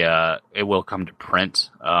then it will come to print.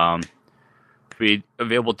 Be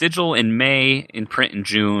available digital in May, in print in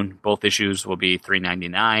June. Both issues will be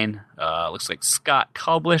 $3.99. Looks like Scott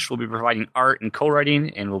Koblish will be providing art and co-writing,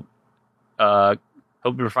 and he'll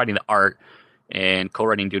be providing the art, and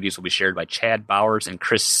co-writing duties will be shared by Chad Bowers and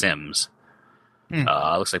Chris Sims.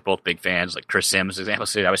 Looks like both big fans. Like Chris Sims, example,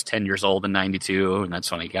 said I was 10 years old in '92, and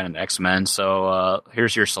that's when he got into X-Men. So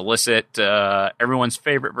here's your solicit. Everyone's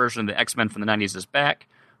favorite version of the X-Men from the '90s is back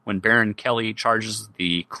when Baron Kelly charges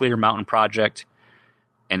the Clear Mountain Project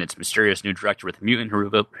and its mysterious new director with mutant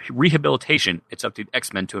rehabilitation. It's up to the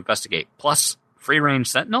X-Men to investigate. Plus, free-range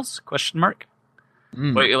Sentinels? ?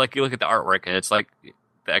 But you look at the artwork, and it's like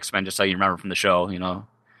the X-Men, just so you remember from the show, Well,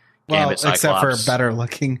 Gambit, except for better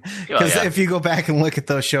looking. Because if you go back and look at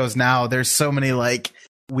those shows now, there's so many like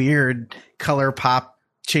weird color pop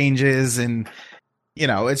changes, and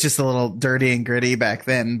it's just a little dirty and gritty back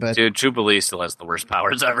then. But dude, Jubilee still has the worst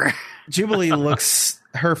powers ever. Jubilee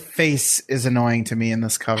her face is annoying to me in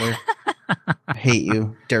this cover. I hate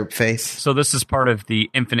you, derp face. So this is part of the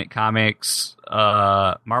Infinite Comics.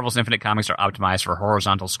 Marvel's Infinite Comics are optimized for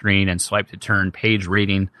horizontal screen and swipe to turn page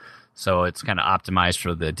reading. So it's kind of optimized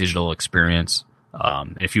for the digital experience.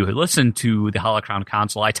 If you listen to the Holocron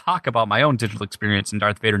console, I talk about my own digital experience in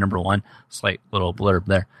Darth Vader #1. Slight little blurb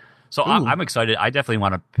there. So I'm excited. I definitely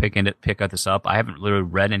want to pick this up. I haven't really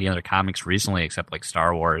read any other comics recently except like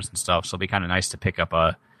Star Wars and stuff. So it'll be kind of nice to pick up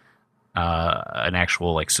an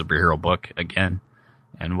actual like superhero book again.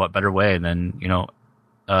 And what better way than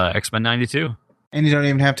X-Men 92? And you don't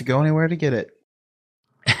even have to go anywhere to get it,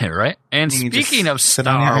 right? And speaking of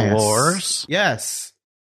Star Wars, yes.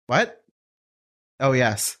 What? Oh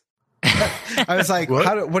yes. I was like,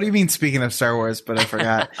 what do you mean speaking of Star Wars? But I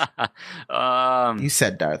forgot. You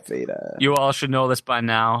said Darth Vader. You all should know this by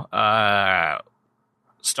now.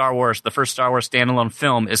 Star Wars, the first Star Wars standalone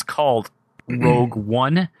film is called Rogue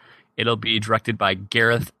One. It'll be directed by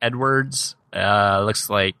Gareth Edwards. Looks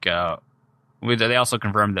like they also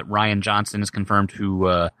confirmed that Rian Johnson is confirmed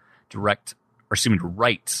to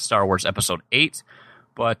write Star Wars Episode 8.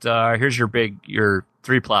 But here's your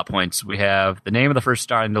 3 plot points. We have the name of the first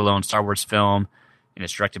standalone Star Wars film, and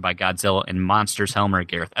it's directed by Godzilla and Monsters helmer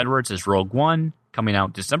Gareth Edwards, is Rogue One, coming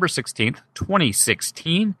out December 16th,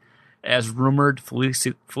 2016. As rumored,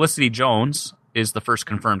 Felicity Jones is the first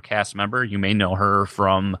confirmed cast member. You may know her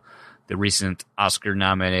from the recent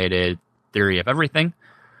Oscar-nominated Theory of Everything.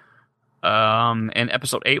 And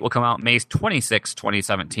Episode 8 will come out May 26,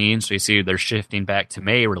 2017. So you see they're shifting back to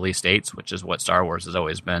May release dates, which is what Star Wars has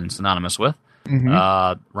always been synonymous with.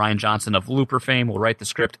 Rian Johnson of Looper fame will write the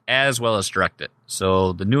script as well as direct it.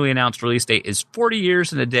 So the newly announced release date is 40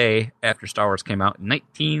 years and a day after Star Wars came out in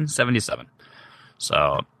 1977.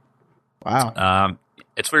 So, wow.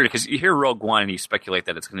 It's weird because you hear Rogue One and you speculate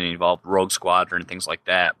that it's going to involve Rogue Squadron and things like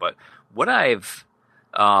that. But what I've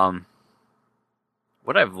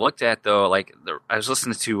looked at though, I was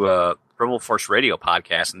listening to Rebel Force Radio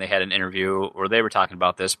podcast, and they had an interview where they were talking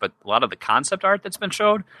about this. But a lot of the concept art that's been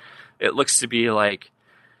showed, it looks to be like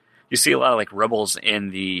you see a lot of like rebels in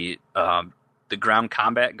the ground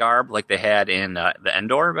combat garb, like they had in the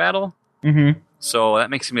Endor battle. Mm-hmm. So that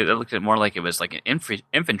makes me look at more like it was like an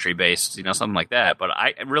infantry based, something like that. But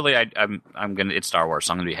I'm gonna, it's Star Wars,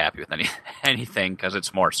 so I'm gonna be happy with anything because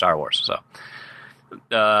it's more Star Wars.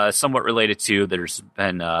 So somewhat related to, there's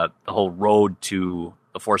been the whole road to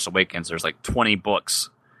The Force Awakens. There's like 20 books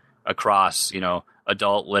across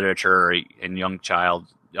adult literature and young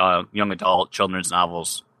adult children's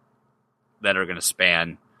novels that are going to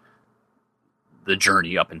span the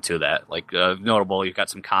journey up into that. Like notable, you've got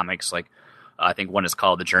some comics like I think one is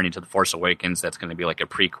called The Journey to the Force Awakens. That's going to be like a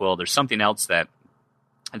prequel. There's something else that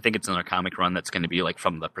I think it's another comic run that's going to be like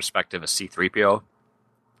from the perspective of C-3PO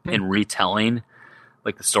and retelling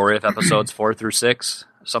like the story of episodes 4 through 6,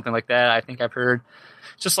 something like that. I think I've heard.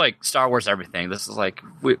 Just like Star Wars, everything. This is like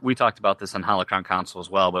we talked about this on Holocron console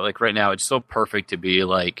as well. But like right now, it's so perfect to be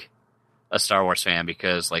like a Star Wars fan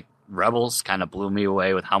because like Rebels kind of blew me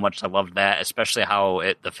away with how much I loved that, especially how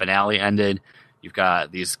the finale ended. You've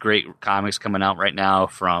got these great comics coming out right now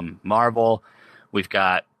from Marvel. We've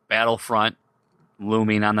got Battlefront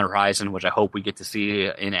looming on the horizon, which I hope we get to see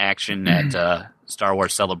in action at Star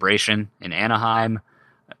Wars Celebration in Anaheim.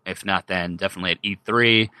 If not, then definitely at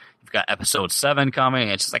E3. You've got Episode 7 coming.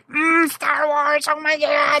 It's just like, Star Wars, oh my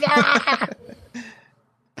God.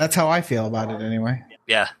 That's how I feel about it anyway.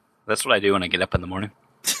 Yeah, that's what I do when I get up in the morning.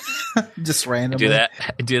 Just randomly. I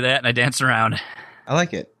do that, and I dance around. I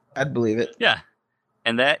like it. I'd believe it. Yeah.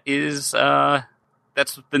 And that is,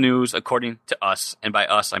 that's the news according to us. And by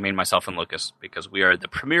us, I mean myself and Lucas, because we are the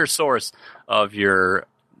premier source of your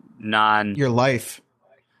life.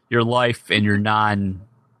 Your life and your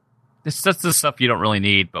that's the stuff you don't really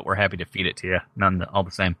need, but we're happy to feed it to you, all the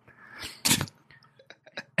same.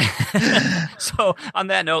 So, on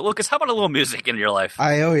that note, Lucas, how about a little music in your life?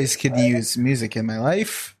 I always could use music in my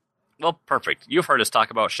life. Well, perfect. You've heard us talk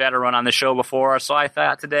about Shadowrun on the show before, so I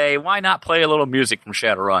thought today, why not play a little music from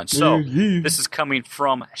Shadowrun? So, this is coming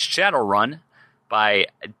from Shadowrun by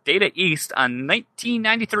Data East on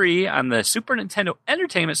 1993 on the Super Nintendo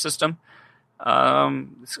Entertainment System.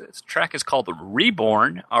 This track is called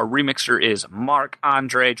Reborn. Our remixer is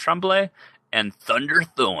Marc-Andre Tremblay and Thunder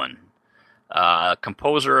Thorn.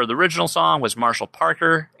 Composer of the original song was Marshall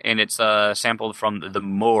Parker, and it's sampled from The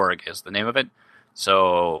Morgue is the name of it.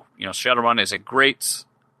 So, Shadowrun is a great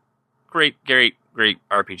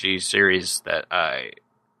RPG series that I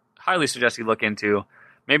highly suggest you look into.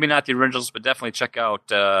 Maybe not the originals, but definitely check out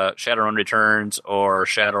Shadowrun Returns or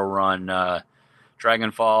Shadowrun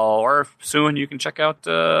Dragonfall, or soon you can check out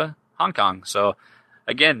Hong Kong. So,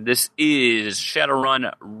 again, this is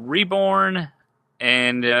Shadowrun Reborn,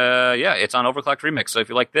 and it's on Overclocked Remix. So if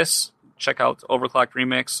you like this, check out Overclocked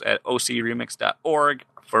Remix at ocremix.org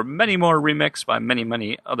for many more remix by many,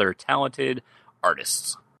 many other talented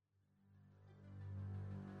artists.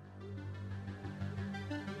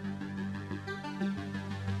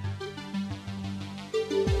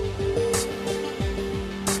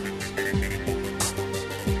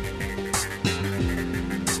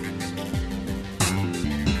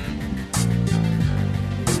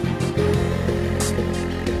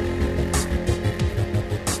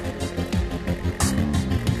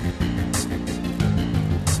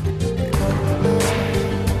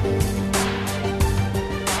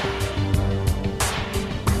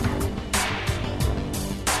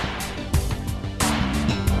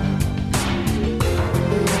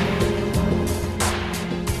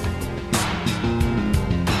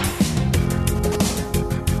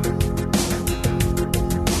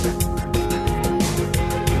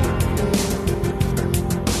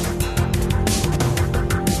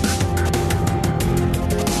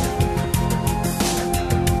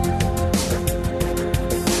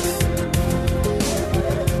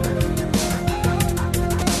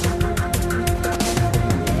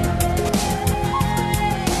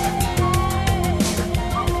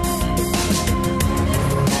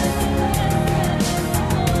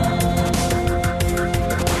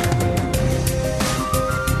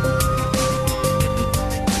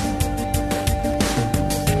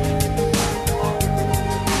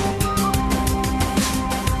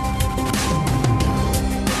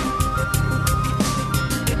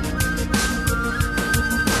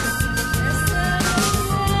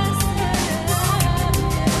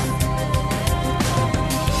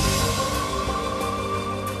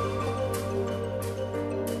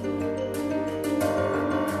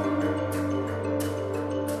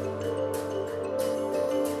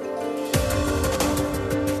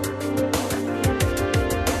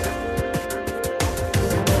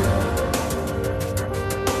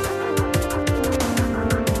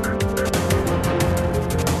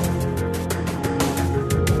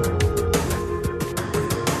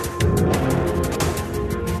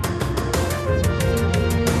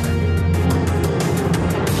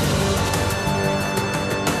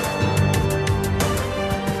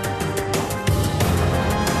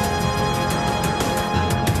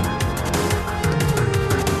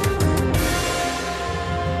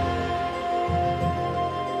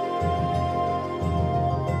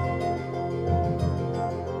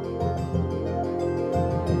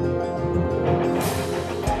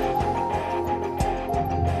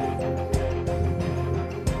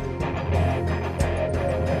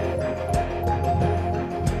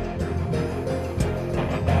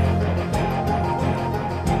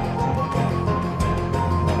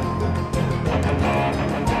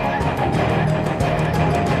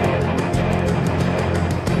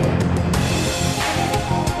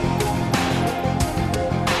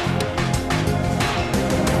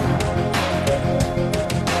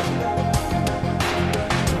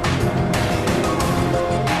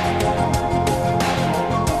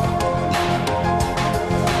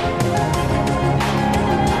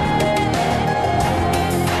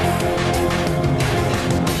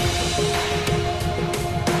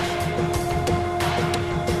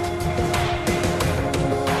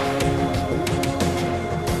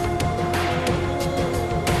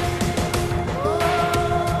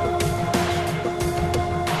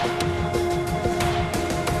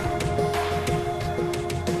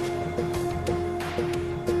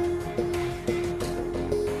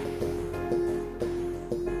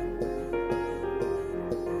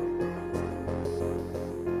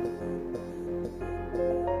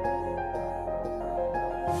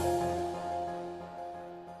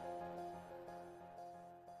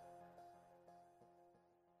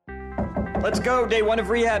 Let's go. Day 1 of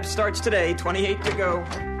rehab starts today. 28 to go.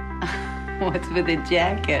 What's with the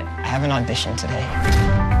jacket? I have an audition today.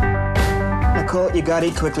 Nicole, you gotta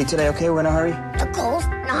eat quickly today, okay? We're in a hurry. Nicole's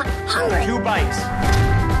not hungry. 2 bites.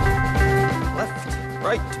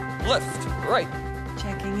 Left, right.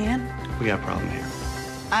 Checking in? We got a problem here.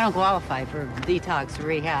 I don't qualify for detox or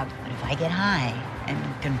rehab. if I get high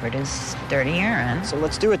and convert his dirty urine. So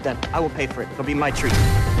let's do it then. I will pay for it. It'll be my treat.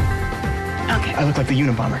 Okay. I look like the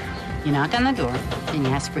Unabomber. You knock on the door, and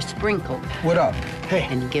you ask for Sprinkle. What up? Hey.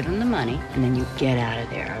 And you give him the money, and then you get out of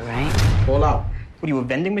there, all right? Pull out. What are you, a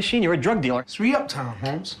vending machine? You're a drug dealer. It's re-uptown,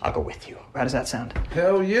 Holmes. I'll go with you. How does that sound?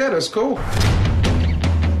 Hell yeah, that's cool.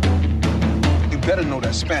 You better know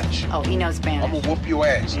that Spanish. Oh, he knows Spanish. I'm gonna whoop your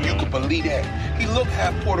ass. You can believe that. He look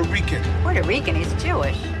half Puerto Rican. Puerto Rican, he's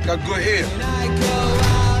Jewish. Got good hair.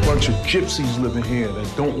 Bunch of gypsies living here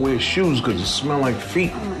that don't wear shoes because it smell like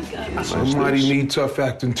feet. Oh my God. Somebody need tough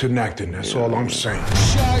acting to acting. That's all I'm saying.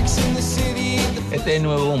 Este es el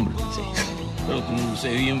nuevo hombre. Sí. Pero tú se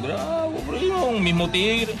ve bien bravo, pero yo un mismo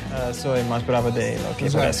tigre. Soy más bravo de lo que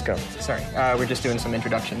parezco. Sorry, we're just doing some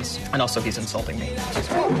introductions. And also, he's insulting me.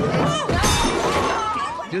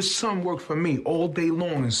 This son worked for me all day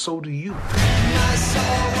long, and so do you.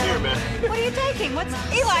 Here, man. What are you taking? What's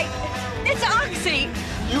Eli? It's Oxy.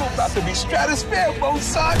 You about to be stratosphere, both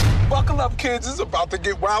son. Buckle up, kids. It's about to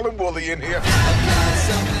get wild and woolly in here. I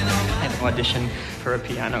have an audition for a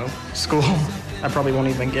piano school. I probably won't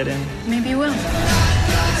even get in. Maybe you will.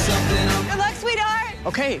 Good luck, sweetheart.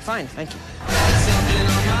 Okay, fine, thank you.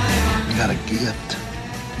 You got a gift.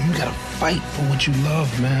 You gotta fight for what you love,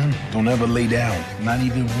 man. Don't ever lay down, not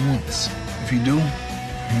even once. If you do,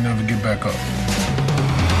 you never get back up.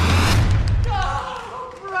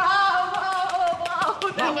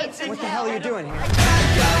 What the hell are you doing here? We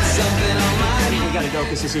gotta go,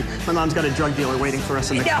 because you see, my mom's got a drug dealer waiting for us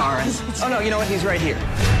in the car. And, oh, no, you know what? He's right here.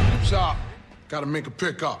 Stop. Gotta make a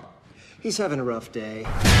pickup. He's having a rough day.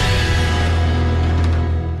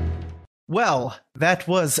 Well, that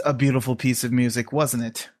was a beautiful piece of music, wasn't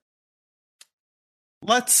it?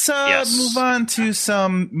 Let's move on to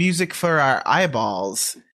some music for our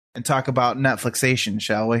eyeballs and talk about Netflixation,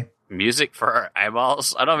 shall we? Music for our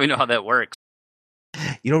eyeballs? I don't even know how that works.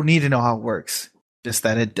 You don't need to know how it works, just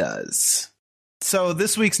that it does. So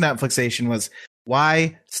this week's Netflixation was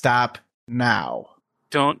Why Stop Now?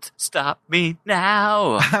 Don't stop me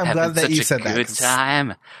now. I'm glad that you said that. Good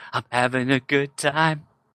time. I'm having a good time.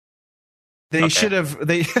 They should have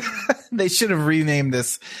they should have renamed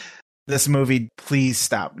this movie Please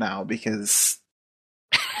Stop Now, because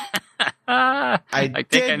I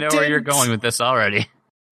think I know where you're going with this already.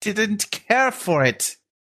 Didn't care for it.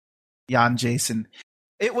 Jan Jason.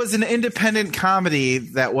 It was an independent comedy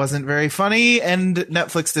that wasn't very funny, and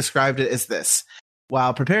Netflix described it as this.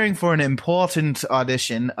 While preparing for an important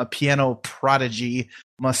audition, a piano prodigy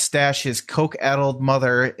must stash his coke-addled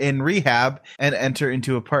mother in rehab and enter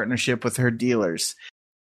into a partnership with her dealers.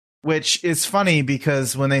 Which is funny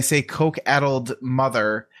because when they say coke-addled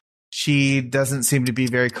mother, she doesn't seem to be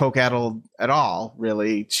very coke-addled at all,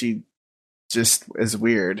 really. She just is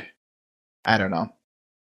weird. I don't know.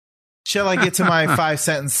 Shall I get to my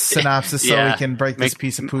 5-sentence synopsis so we can break this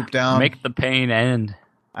piece of poop down? Make the pain end.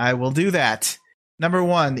 I will do that. Number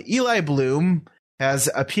 1, Eli Bloom has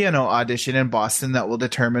a piano audition in Boston that will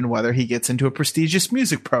determine whether he gets into a prestigious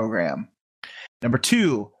music program. Number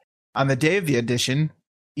 2, on the day of the audition,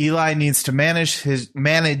 Eli needs to manage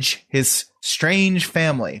his strange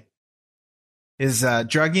family. His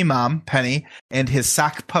druggy mom, Penny, and his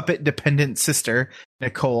sock puppet dependent sister,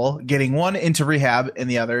 Nicole, getting one into rehab and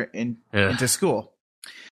the other into school.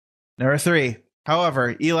 Number 3.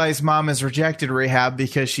 However, Eli's mom has rejected rehab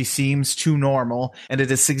because she seems too normal, and it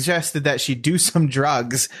is suggested that she do some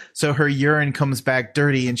drugs so her urine comes back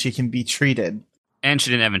dirty and she can be treated. And she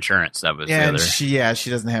didn't have insurance. That was the other. She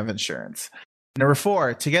doesn't have insurance. Number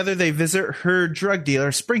 4, together they visit her drug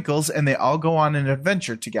dealer, Sprinkles, and they all go on an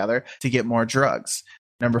adventure together to get more drugs.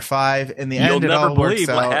 Number 5, in the end, it all works out.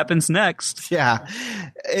 You'll never believe what happens next. Yeah.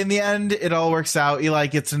 In the end, it all works out. Eli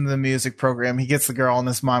gets into the music program. He gets the girl, and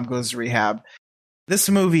his mom goes to rehab. This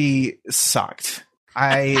movie sucked.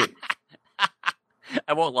 I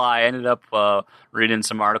won't lie. I ended up reading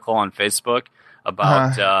some article on Facebook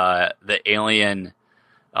about the Alien.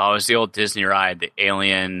 Oh, it was the old Disney ride, the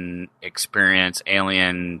Alien Experience,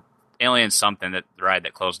 Alien something, that ride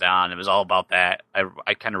that closed down. It was all about that.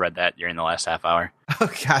 I kind of read that during the last half hour. Oh,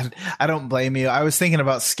 God. I don't blame you. I was thinking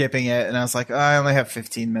about skipping it, and I was like, I only have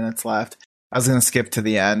 15 minutes left. I was going to skip to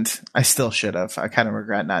the end. I still should have. I kind of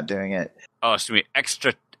regret not doing it. Oh, it's going to be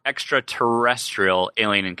extraterrestrial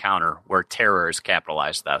alien encounter, where terror is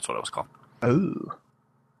capitalized. That's what it was called. Oh.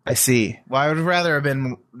 I see. Well, I would rather have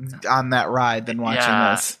been on that ride than watching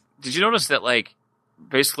this. Did you notice that, like,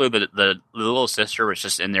 basically the little sister was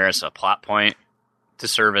just in there as a plot point to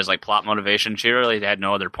serve as, like, plot motivation? She really had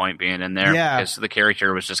no other point being in there. Yeah. Because the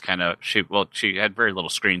character was just kind of, she had very little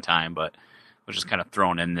screen time, but was just kind of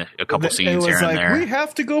thrown in a couple scenes here and like, there. We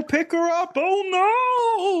have to go pick her up.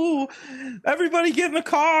 Oh no! Everybody get in the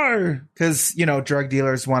car, because drug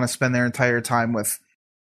dealers want to spend their entire time with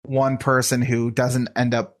one person who doesn't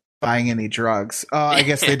end up buying any drugs. Oh, I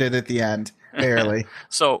guess they did at the end, barely.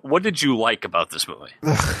 So, what did you like about this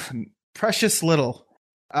movie? Precious little.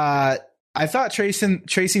 I thought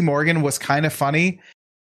Tracy Morgan was kind of funny.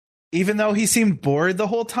 Even though he seemed bored the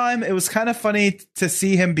whole time, it was kind of funny to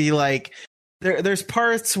see him be like, there's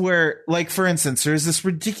parts where, like, for instance, there's this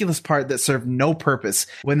ridiculous part that served no purpose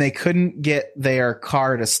when they couldn't get their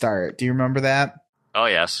car to start. Do you remember that? Oh,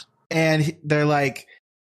 yes. And they're like,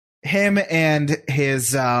 him and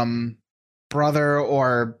his brother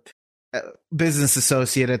or business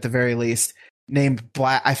associate at the very least, named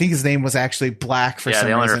Black. I think his name was actually Black for some reason.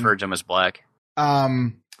 Yeah, they only referred to him as Black.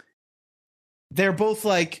 They're both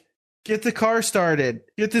like, get the car started.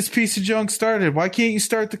 Get this piece of junk started. Why can't you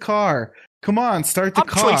start the car? Come on, start the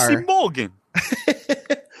car. I'm Tracy Morgan.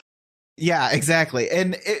 Yeah, exactly.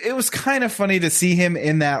 And it was kind of funny to see him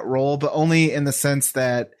in that role, but only in the sense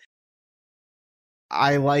that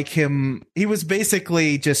I like him. He was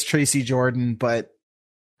basically just Tracy Jordan, but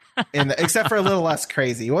except for a little less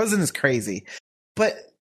crazy. He wasn't as crazy. But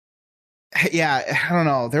yeah, I don't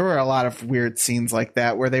know. There were a lot of weird scenes like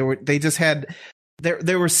that where they just had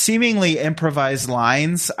there were seemingly improvised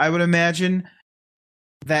lines, I would imagine,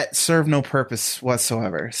 that serve no purpose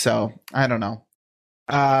whatsoever. So I don't know.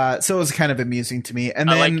 So it was kind of amusing to me. And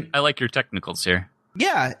then I like your technicals here.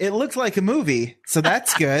 Yeah, it looked like a movie, so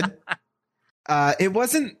that's good. It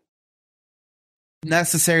wasn't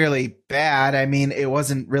necessarily bad. I mean, it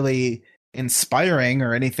wasn't really inspiring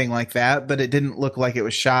or anything like that, but it didn't look like it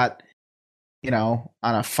was shot, on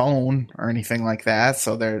a phone or anything like that.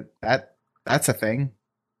 So that's a thing.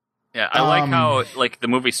 Yeah, I like how the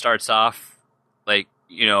movie starts off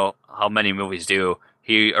how many movies do.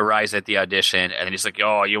 He arrives at the audition and then he's like,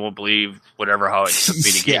 "Oh, you won't believe how it took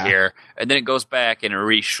me to get here." And then it goes back and it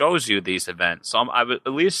re-shows you these events. So I would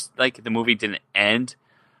at least the movie didn't end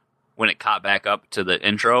when it caught back up to the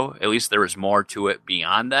intro. At least there was more to it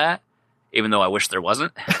beyond that, even though I wish there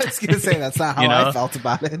wasn't. I was going to say, that's not how I felt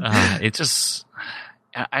about it. It just...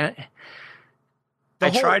 I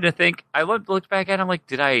tried to think... I looked back at it, I'm like,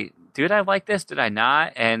 did I like this? Did I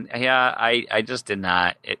not? And yeah, I just did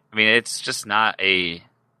not. It's just not a...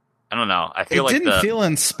 I don't know. I feel it didn't feel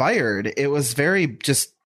inspired. It was very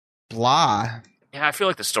just blah. Yeah, I feel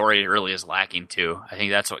like the story really is lacking too. I think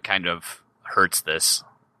that's what kind of hurts this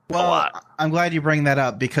a Well, lot. I'm glad you bring that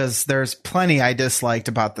up because there's plenty I disliked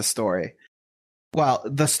about the story. Well,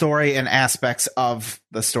 the story and aspects of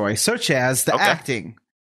the story, such as the acting.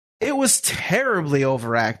 It was terribly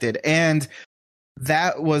overacted, and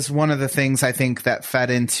that was one of the things I think that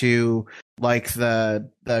fed into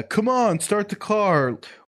the come on, start the car,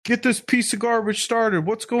 get this piece of garbage started.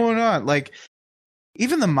 What's going on?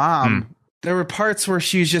 Even the mom, there were parts where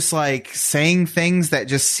she was just saying things that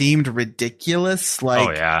just seemed ridiculous.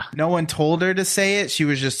 No one told her to say it. She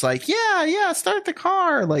was just yeah, start the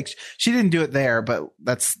car. She didn't do it there, but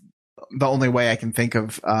that's the only way I can think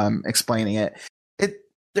of explaining it.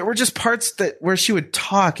 There were just parts where she would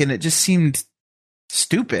talk and it just seemed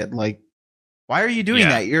stupid. Why are you doing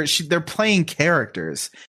that? They're playing characters,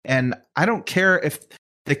 and I don't care if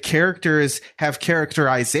the characters have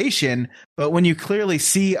characterization, but when you clearly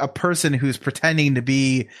see a person who's pretending to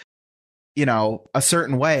be, a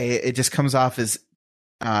certain way, it just comes off as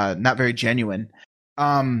not very genuine.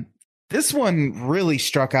 This one really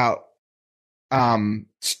struck out,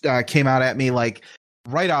 came out at me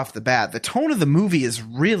right off the bat. The tone of the movie is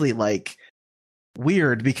really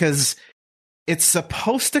weird because it's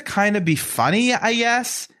supposed to kind of be funny, I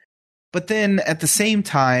guess, but then at the same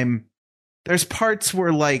time, there's parts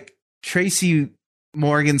where Tracy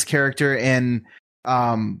Morgan's character and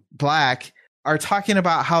Black are talking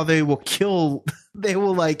about how they will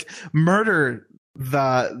murder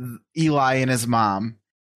the Eli and his mom.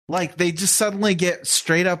 They just suddenly get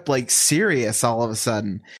straight up serious all of a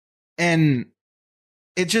sudden. And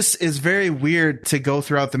it just is very weird to go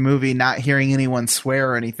throughout the movie not hearing anyone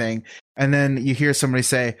swear or anything. And then you hear somebody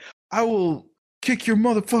say, "I will kick your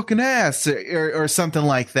motherfucking ass," or something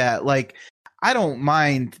like that. I don't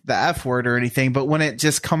mind the F word or anything, but when it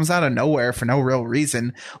just comes out of nowhere for no real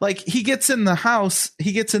reason, he gets in their house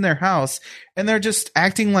and they're just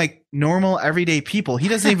acting like normal everyday people. He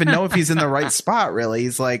doesn't even know if he's in the right spot, really.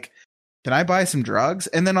 He's like, "Can I buy some drugs?"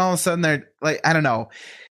 And then all of a sudden they're I don't know.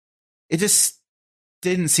 It just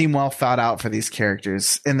didn't seem well thought out for these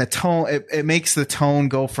characters. And the tone, it makes the tone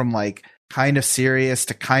go from kind of serious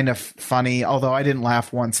to kind of funny, although I didn't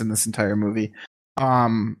laugh once in this entire movie.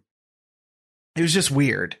 It was just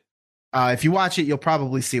weird. If you watch it, you'll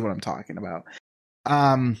probably see what I'm talking about.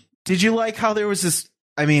 Did you like how there was this?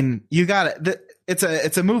 I mean, you got it.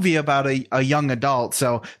 It's a movie about a young adult,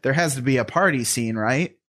 so there has to be a party scene,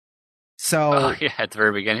 right? So yeah, at the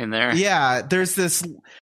very beginning there. Yeah, there's this.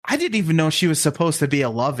 I didn't even know she was supposed to be a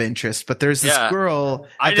love interest, but there's this girl.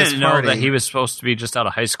 I didn't know that he was supposed to be just out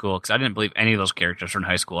of high school because I didn't believe any of those characters were in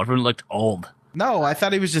high school. Everyone looked old. No, I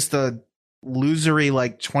thought he was just a losery,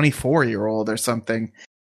 like 24-year-old or something.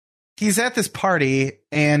 He's at this party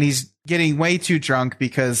and he's getting way too drunk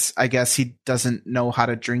because I guess he doesn't know how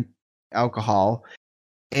to drink alcohol.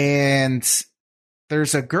 And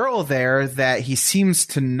there's a girl there that he seems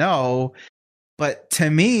to know, but to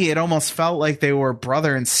me, it almost felt like they were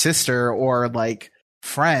brother and sister or like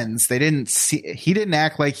friends. He didn't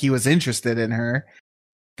act like he was interested in her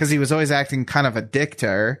because he was always acting kind of a dick to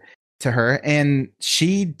her. And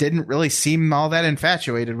she didn't really seem all that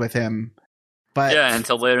infatuated with him. But yeah,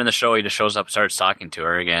 until later in the show, he just shows up and starts talking to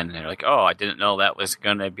her again. And you're like, oh, I didn't know that was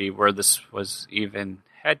going to be where this was even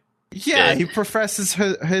headed. Yeah, he professes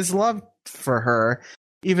his love for her,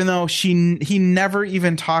 even though he never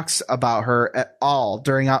even talks about her at all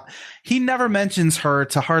he never mentions her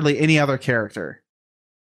to hardly any other character.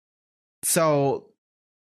 So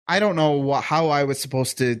I don't know how I was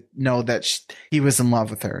supposed to know that he was in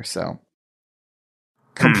love with her. So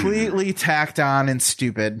completely tacked on and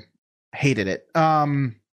stupid. Hated it.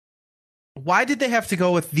 Why did they have to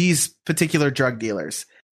go with these particular drug dealers?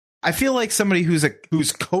 I feel like somebody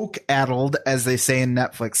who's coke addled, as they say in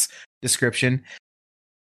Netflix description,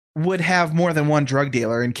 would have more than one drug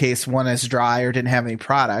dealer in case one is dry or didn't have any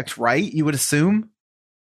product, right? You would assume?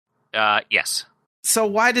 Yes. So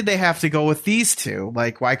why did they have to go with these two?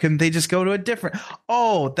 Like, why couldn't they just go to a different...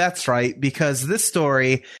 Oh, that's right, because this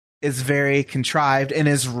story is very contrived and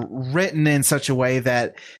is written in such a way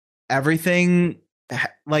that everything,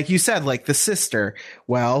 like you said, like the sister,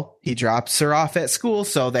 well, he drops her off at school,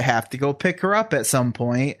 so they have to go pick her up at some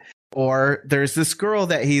point. Or there's this girl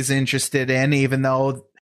that he's interested in, even though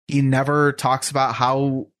he never talks about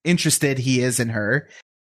how interested he is in her.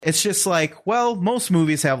 It's just like, well, most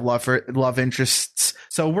movies have love interests,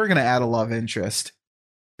 so we're going to add a love interest.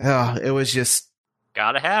 It was just...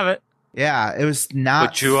 Gotta have it. Yeah, it was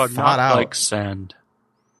not But you are not out. like sand.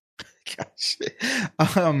 Gosh.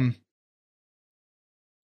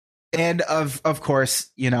 And of course,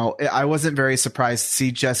 I wasn't very surprised to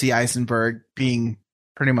see Jesse Eisenberg being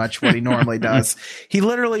pretty much what he normally does. He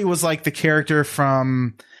literally was like the character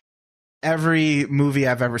from every movie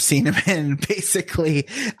I've ever seen him in, basically.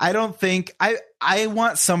 I don't think I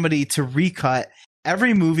want somebody to recut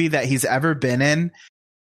every movie that he's ever been in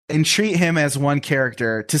and treat him as one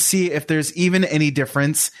character to see if there's even any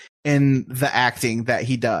difference in the acting that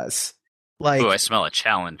he does. Like, ooh, I smell a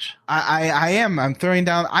challenge. I am. I'm throwing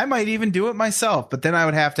down. I might even do it myself, but then I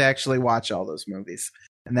would have to actually watch all those movies,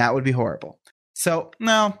 and that would be horrible. So,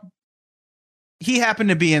 no. He happened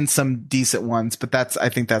to be in some decent ones, but I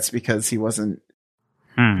think that's because he wasn't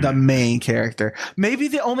the main character. Maybe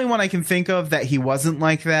the only one I can think of that he wasn't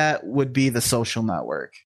like that would be The Social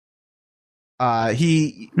Network.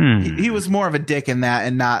 He was more of a dick in that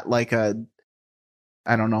and not like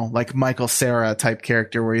I don't know, like Michael Cera type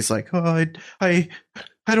character where he's like, oh, I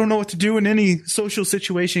don't know what to do in any social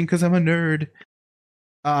situation because I'm a nerd.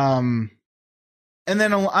 And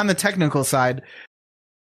then on the technical side,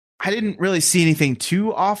 I didn't really see anything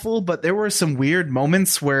too awful, but there were some weird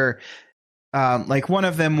moments where, like one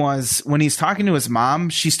of them was when he's talking to his mom,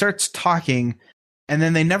 she starts talking and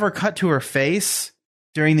then they never cut to her face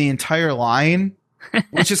during the entire line.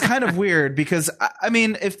 Which is kind of weird because, I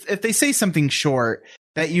mean, if they say something short,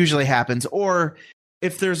 that usually happens. Or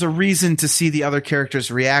if there's a reason to see the other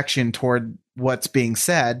character's reaction toward what's being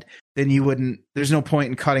said, then there's no point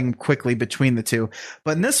in cutting quickly between the two.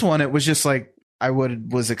 But in this one, it was just like I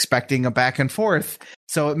was expecting a back and forth.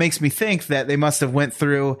 So it makes me think that they must have went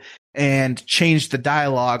through and changed the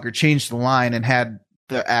dialogue or changed the line and had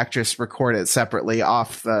the actress record it separately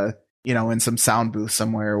off the, in some sound booth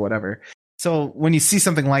somewhere or whatever. So when you see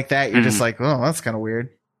something like that, you're just like, oh, that's kind of weird.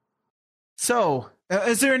 So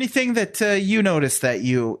is there anything that you noticed that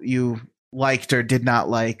you liked or did not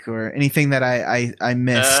like, or anything that I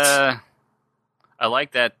missed? I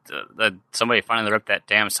like that somebody finally ripped that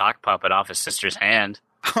damn sock puppet off his sister's hand.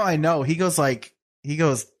 Oh, I know. He goes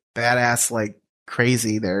badass like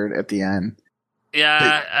crazy there at the end.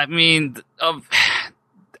 Yeah, I mean, of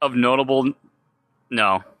notable,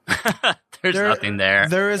 no. There's nothing there.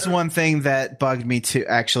 There is one thing that bugged me too.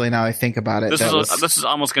 Actually, now I think about it, this is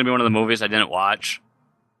almost going to be one of the movies I didn't watch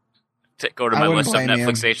to go to my list of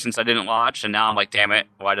Netflix stations I didn't watch, and now I'm like, damn it,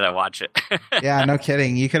 why did I watch it? Yeah, no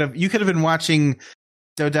kidding. You could have been watching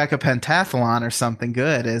Dodeca Pentathlon or something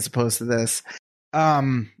good as opposed to this.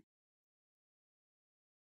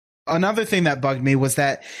 Another thing that bugged me was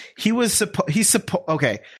that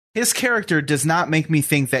his character does not make me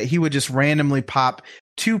think that he would just randomly pop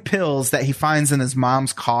 2 pills that he finds in his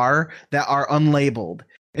mom's car that are unlabeled.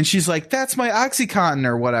 And she's like, that's my OxyContin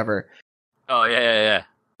or whatever. Oh, yeah.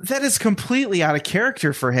 That is completely out of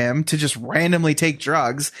character for him to just randomly take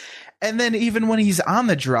drugs. And then even when he's on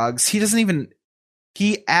the drugs, he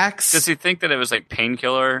acts... Does he think that it was like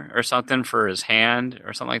painkiller or something for his hand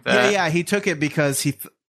or something like that? Yeah, he took it because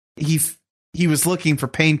he was looking for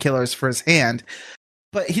painkillers for his hand.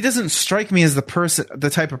 But he doesn't strike me as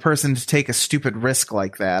the type of person to take a stupid risk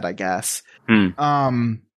like that, I guess.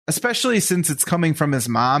 Especially since it's coming from his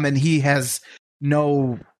mom, and he has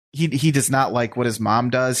he does not like what his mom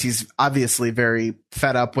does. He's obviously very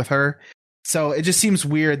fed up with her. So it just seems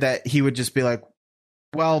weird that he would just be like,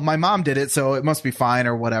 well, my mom did it, so it must be fine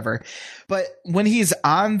or whatever. But when he's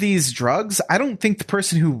on these drugs, I don't think the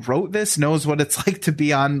person who wrote this knows what it's like to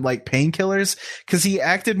be on like painkillers, because he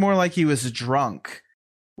acted more like he was drunk.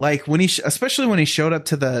 Like especially when he showed up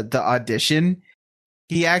to the audition,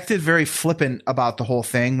 he acted very flippant about the whole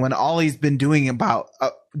thing when all he's been doing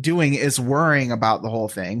is worrying about the whole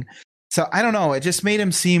thing. So I don't know. It just made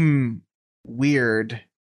him seem weird.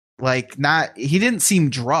 Like he didn't seem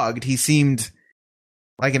drugged. He seemed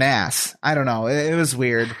like an ass. I don't know. It was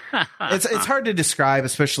weird. It's hard to describe,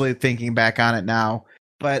 especially thinking back on it now.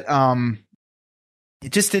 But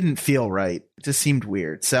it just didn't feel right. It just seemed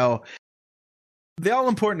weird. So the all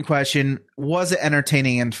important question, was it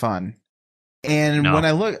entertaining and fun? And no. when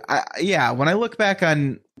I look back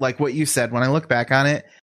on like what you said, when I look back on it,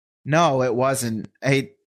 no, it wasn't.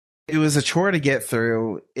 It was a chore to get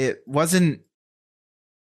through. It wasn't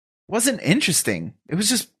interesting. It was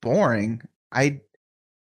just boring. I'd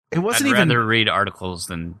rather read articles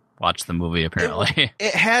than watch the movie, apparently.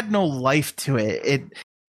 It had no life to it.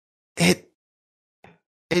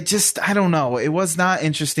 It just, I don't know. It was not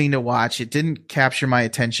interesting to watch. It didn't capture my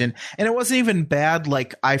attention. And it wasn't even bad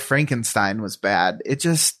like I, Frankenstein was bad. It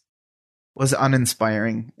just was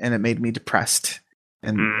uninspiring, and it made me depressed.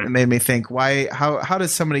 And it made me think, how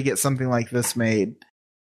does somebody get something like this made?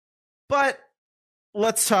 But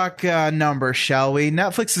let's talk numbers, shall we?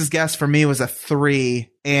 Netflix's guess for me was a 3,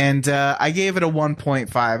 and I gave it a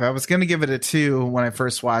 1.5. I was going to give it a 2 when I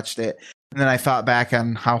first watched it. And then I thought back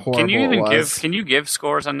on how horrible it was. Can you give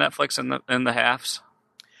scores on Netflix in the halves?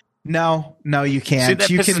 No, you can't. See,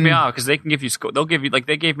 that pisses me off because they can give you score. They'll give you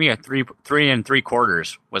they gave me a 3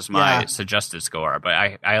 3/4 was my suggested score, but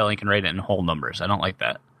I only can rate it in whole numbers. I don't like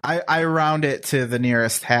that. I round it to the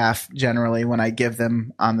nearest half generally when I give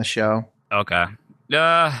them on the show. Okay.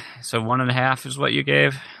 So 1.5 is what you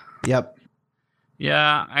gave. Yep.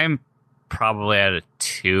 Yeah, I'm probably at a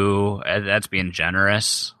 2. That's being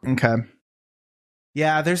generous. Okay.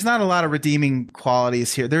 Yeah, there's not a lot of redeeming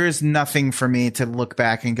qualities here. There is nothing for me to look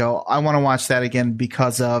back and go, I want to watch that again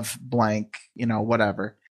because of blank,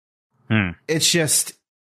 whatever. It's just,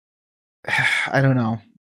 I don't know.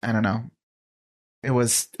 It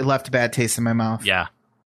left a bad taste in my mouth. Yeah.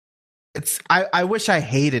 I wish I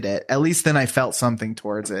hated it. At least then I felt something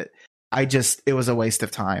towards it. It was a waste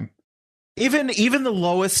of time. Even the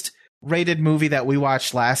lowest rated movie that we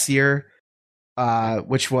watched last year,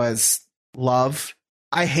 which was Love.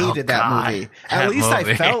 I hated that movie. At least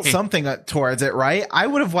I felt something towards it, right? I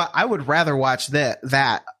would rather watch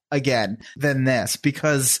that again than this,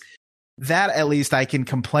 because that at least I can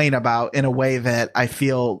complain about in a way that I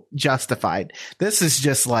feel justified. This is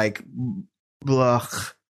just like,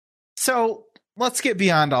 blech. So let's get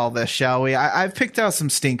beyond all this, shall we? I've picked out some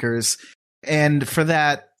stinkers, and for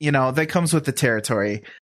that, that comes with the territory.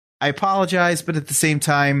 I apologize, but at the same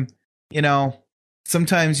time,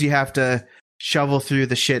 sometimes you have to shovel through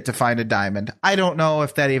the shit to find a diamond. I don't know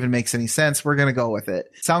if that even makes any sense. We're going to go with it.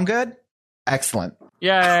 Sound good? Excellent.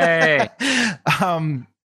 Yay.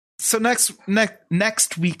 So next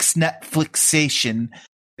week's Netflixation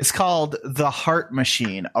is called The Heart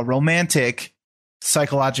Machine, a romantic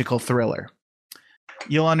psychological thriller.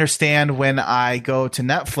 You'll understand when I go to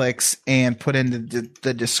Netflix and put in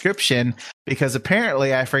the description, because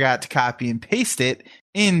apparently I forgot to copy and paste it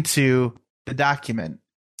into the document.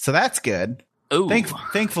 So that's good. Ooh.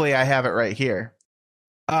 Thankfully, I have it right here.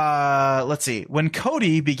 Let's see. When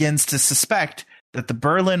Cody begins to suspect that the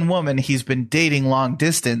Berlin woman he's been dating long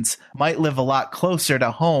distance might live a lot closer to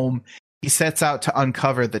home, he sets out to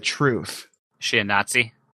uncover the truth. Is she a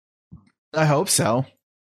Nazi? I hope so.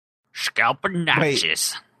 Scalping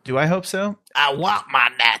Nazis. Do I hope so? I want my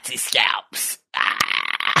Nazi scalps.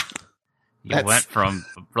 You went from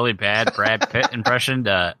a really bad Brad Pitt impression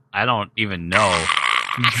to, I don't even know,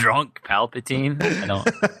 drunk Palpatine. I don't.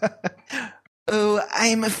 Oh,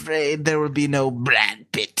 I'm afraid there will be no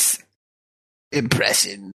Brad Pitt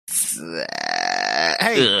impressions.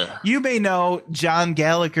 Hey, you may know John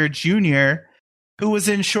Gallagher Jr., who was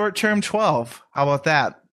in Short Term 12. How about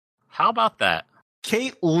that? How about that?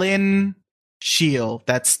 Caitlin Scheel.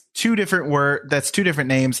 That's two different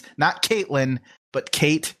names. Not Caitlin, but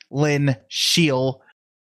Caitlin Scheel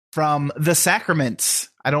from The Sacraments.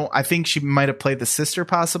 I think she might have played the sister,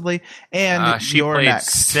 possibly. And she You're played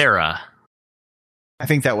Next. Sarah. I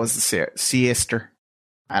think that was the sister.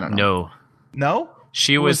 I don't know. No.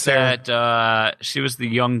 She was that. She was the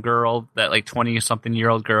young girl, that like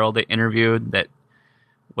 20-something-year-old girl they interviewed that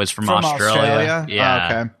was from Australia. Yeah.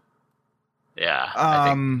 Oh, okay.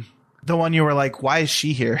 Yeah. The one you were like, why is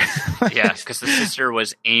she here? Yeah, because the sister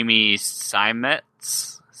was Amy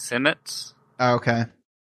Simetz. Okay.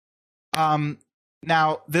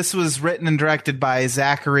 Now this was written and directed by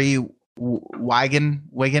Zachary Wigan,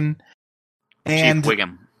 and Chief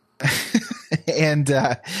Wiggum. and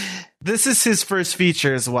this is his first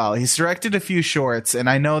feature as well. He's directed a few shorts, and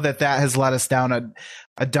I know that has led us down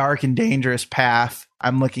a dark and dangerous path.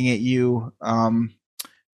 I'm looking at you.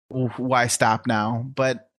 Why stop now?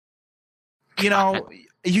 But you know,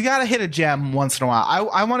 you got to hit a gem once in a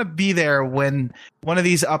while. I want to be there when one of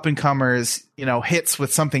these up and comers, hits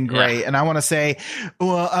with something great, and I want to say,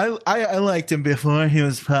 well, I liked him before he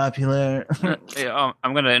was popular.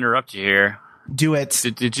 I'm going to interrupt you here. Do it.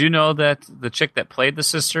 Did you know that the chick that played the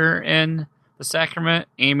sister in The Sacrament,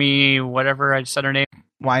 Amy, whatever I said her name,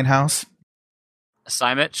 Winehouse,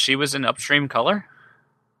 Simet, she was in Upstream Color?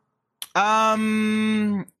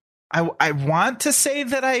 I want to say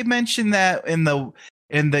that I mentioned that in the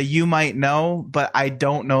You Might Know, but I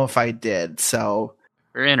don't know if I did. So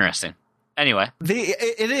very interesting. Anyway,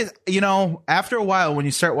 it is, after a while when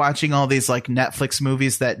you start watching all these like Netflix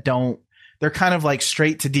movies that they're kind of like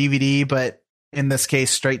straight to DVD, but in this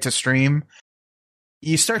case straight to stream,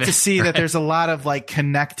 you start to see that there's a lot of like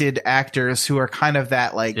connected actors who are kind of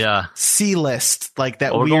that like C-list, like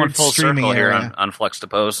that we're weird going full streaming circle area. Here on Flex to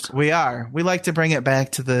Post. We like to bring it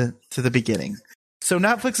back to the beginning. So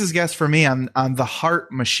Netflix's guess for me on The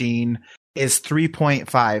Heart Machine is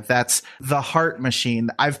 3.5. That's The Heart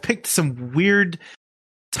Machine. I've picked some weird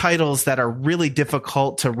titles that are really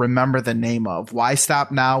difficult to remember the name of. Why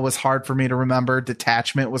Stop Now was hard for me to remember.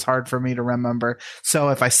 Detachment was hard for me to remember.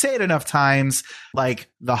 So if I say it enough times, like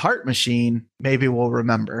The Heart Machine, maybe we'll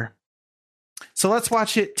remember. So let's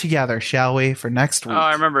watch it together, shall we, for next week? Oh,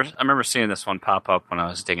 I remember seeing this one pop up when I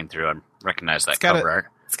was digging through. I recognized that cover art.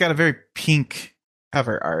 It's got a very pink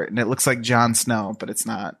cover art, and it looks like Jon Snow, but it's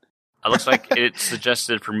not. It looks like it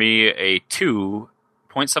suggested for me a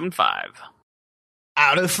 2.75.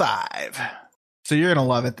 Out of 5. So you're going to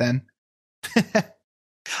love it then.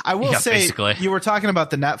 I will say, basically. You were talking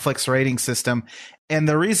about the Netflix rating system, and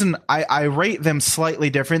the reason I rate them slightly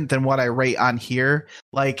different than what I rate on here.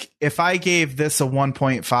 Like, if I gave this a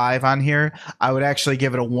 1.5 on here, I would actually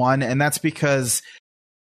give it a 1, and that's because,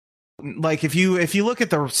 like, if you look at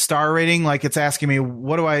the star rating, like it's asking me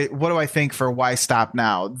what do I think for Why Stop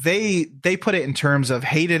Now? They put it in terms of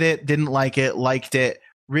hated it, didn't like it, liked it,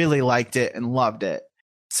 really liked it, and loved it.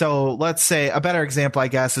 So let's say a better example, I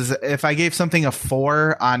guess, is if I gave something a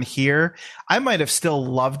 4 on here, I might have still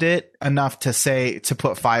loved it enough to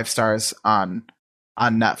put 5 stars on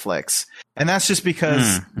Netflix. And that's just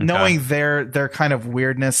because knowing their kind of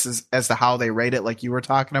weirdness as to how they rate it, like you were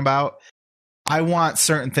talking about, I want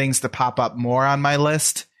certain things to pop up more on my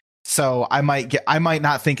list. So I might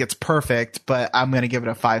not think it's perfect, but I'm going to give it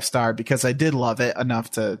a 5-star because I did love it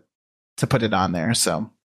enough to put it on there.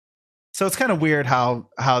 So it's kind of weird how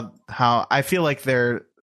I feel like their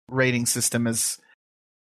rating system is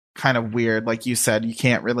kind of weird. Like you said, you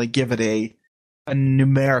can't really give it a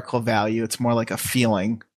numerical value. It's more like a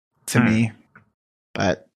feeling to me.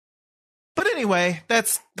 But anyway,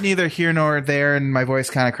 that's neither here nor there, and my voice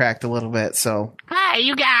kind of cracked a little bit. So hi,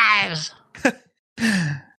 you guys.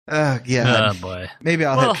 Yeah. Oh boy. Maybe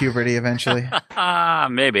I'll hit puberty eventually.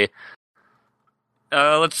 Maybe.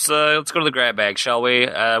 Let's go to the grab bag, shall we?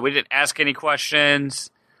 We didn't ask any questions,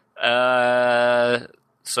 so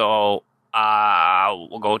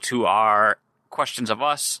we'll go to our questions of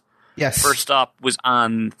us. Yes. First up was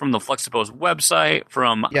from the Flexipose website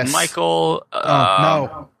from Michael.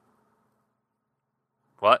 No.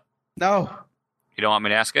 What? No. You don't want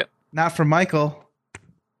me to ask it? Not from Michael.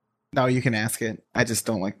 No, you can ask it. I just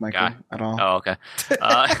don't like Michael at all. Oh, okay.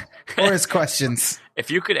 Or his questions. If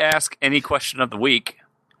you could ask any question of the week,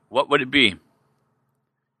 what would it be?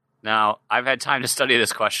 Now, I've had time to study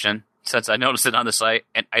this question since I noticed it on the site,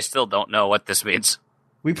 and I still don't know what this means.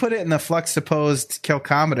 We put it in the Fluxopposed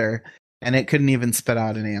Kilcometer, and it couldn't even spit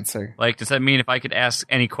out an answer. Like, does that mean if I could ask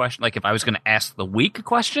any question, like if I was going to ask the week a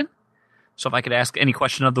question? So if I could ask any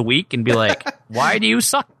question of the week and be like, why do you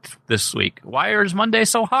suck this week? Why is Monday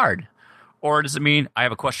so hard? Or does it mean I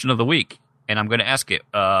have a question of the week and I'm going to ask it,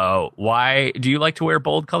 why do you like to wear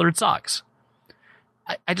bold colored socks?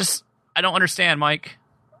 I don't understand, Mike.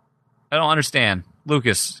 I don't understand.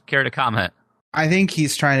 Lucas, care to comment? I think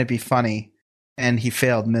he's trying to be funny and he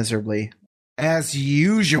failed miserably. As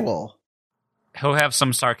usual. He'll have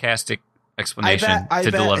some sarcastic explanation to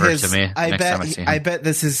deliver to me next time I see him. I bet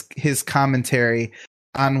this is his commentary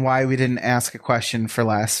on why we didn't ask a question for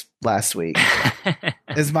last week.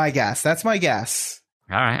 Is my guess. That's my guess.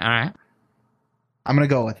 All right. I'm going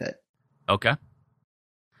to go with it. Okay.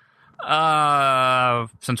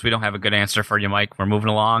 Since we don't have a good answer for you, Mike, we're moving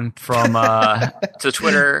along from to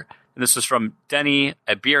Twitter. This is from Denny,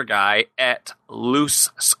 a beer guy at Loose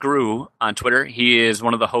Screw on Twitter. He is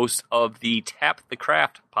one of the hosts of the Tap the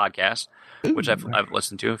Craft podcast, which I've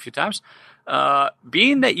listened to a few times.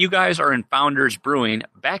 Being that you guys are in Founders Brewing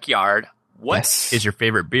backyard, what is your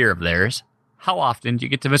favorite beer of theirs? How often do you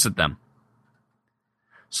get to visit them?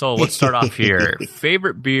 So let's start off here.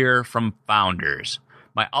 Favorite beer from Founders.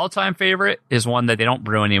 My all-time favorite is one that they don't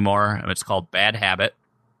brew anymore. It's called Bad Habit.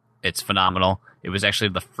 It's phenomenal. It was actually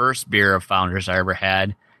the first beer of Founders I ever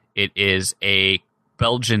had. It is a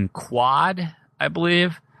Belgian quad, I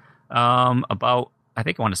believe. About, I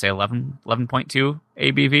think I want to say 11.2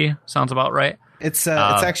 ABV. Sounds about right. It's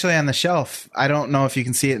actually on the shelf. I don't know if you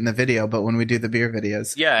can see it in the video, but when we do the beer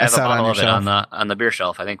videos, yeah, I have a bottle of it on the beer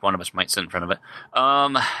shelf. I think one of us might sit in front of it.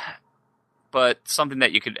 But something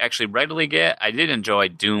that you could actually readily get. I did enjoy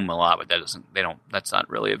Doom a lot, but that's not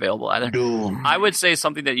really available either. Doom. I would say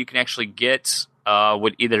something that you can actually get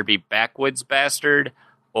would either be Backwoods Bastard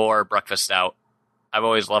or Breakfast Stout. I've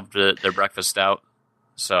always loved their Breakfast Stout.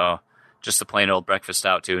 So just the plain old Breakfast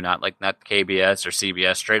Stout too, not KBS or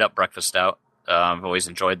CBS, straight up Breakfast Stout. I've always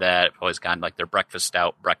enjoyed that. I've always gotten like their Breakfast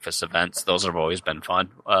Stout breakfast events. Those have always been fun.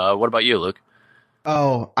 What about you, Luke?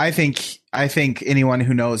 Oh, I think anyone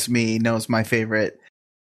who knows me knows my favorite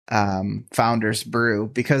Founders brew,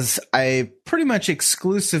 because I pretty much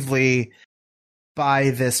exclusively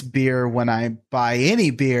buy this beer when I buy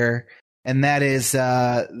any beer, and that is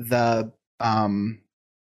the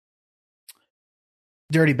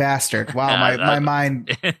Dirty Bastard. Wow, my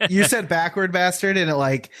mind. You said Backward Bastard, and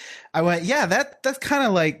I went, yeah, that's kind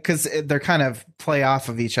of like, because they're kind of play off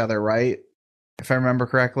of each other, right? If I remember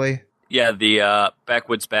correctly. Yeah, the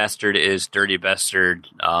Backwoods Bastard is Dirty Bastard,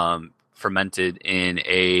 fermented in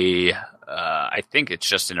a, I think it's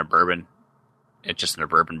just in a bourbon. It's just in a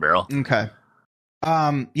bourbon barrel. Okay.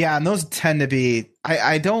 Yeah, and those tend to be,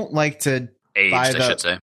 I don't like to aged, buy I should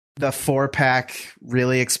say. The 4-pack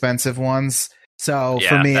really expensive ones. So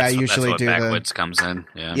for me, I usually do Backwoods comes in.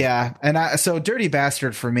 Yeah. And so Dirty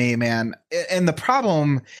Bastard for me, man. And the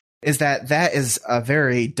problem is that is a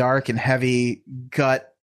very dark and heavy gut,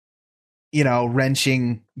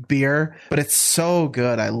 wrenching beer, but it's so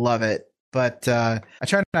good. I love it. But I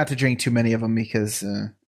try not to drink too many of them because,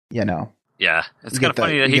 Yeah, it's kind of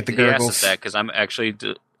funny that he asked us that, because I'm actually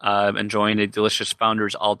enjoying a delicious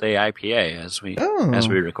Founders All Day IPA as we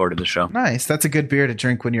recorded the show. Nice. That's a good beer to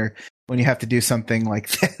drink when you have to do something like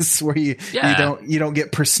this, where you don't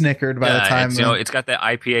get persnickered by the time. It's got that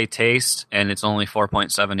IPA taste, and it's only 4.7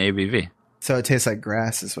 ABV. So it tastes like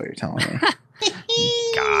grass, is what you're telling me.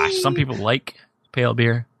 Gosh, some people like pale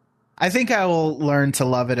beer. I think I will learn to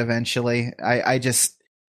love it eventually.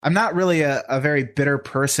 I'm not really a very bitter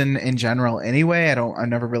person in general anyway. I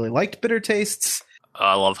never really liked bitter tastes.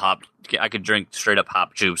 I love hop. I could drink straight up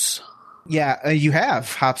hop juice. Yeah, you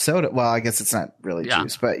have hop soda. Well, I guess it's not really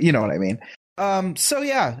juice, but you know what I mean. And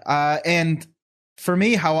for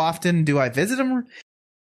me, how often do I visit them?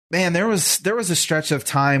 Man, there was a stretch of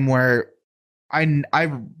time where I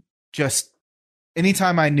just,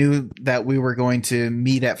 anytime I knew that we were going to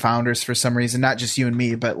meet at Founders for some reason, not just you and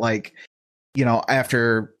me, but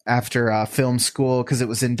after film school, because it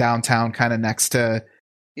was in downtown, kind of next to,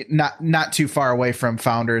 not too far away from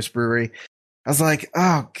Founders Brewery. I was like,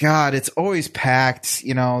 oh God, it's always packed.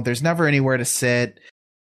 There's never anywhere to sit.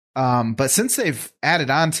 But since they've added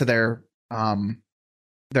on to their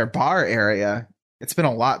bar area, it's been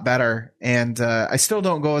a lot better. And I still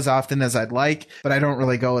don't go as often as I'd like, but I don't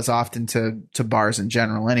really go as often to bars in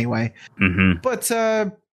general anyway. Mm-hmm. But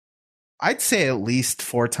I'd say at least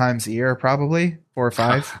 4 times a year, probably 4 or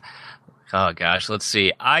 5. Oh gosh, let's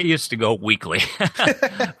see. I used to go weekly.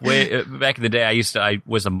 Back in the day, I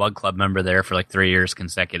was a Mug Club member there for like 3 years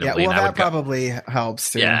consecutively. Yeah, well, that probably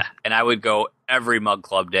helps too. Yeah, and I would go every Mug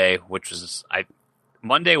Club day, which was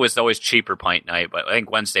Monday was always cheaper pint night, but I think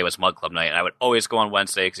Wednesday was Mug Club night, and I would always go on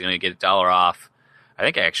Wednesday because you get $1 off. I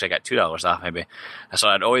think I actually got $2 off maybe. So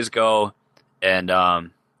I'd always go and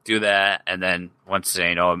do that, and then once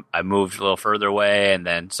I moved a little further away and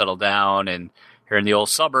then settled down and here in the old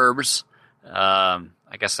suburbs.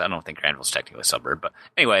 I guess I don't think Granville's technically a suburb, but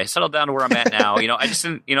anyway, settled down to where I'm at now. I just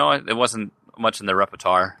didn't, it wasn't much in the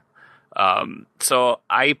repertoire. So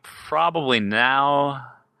I probably now,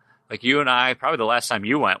 like you and I, probably the last time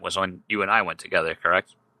you went was when you and I went together,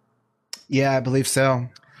 correct? Yeah, I believe so.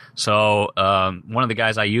 So one of the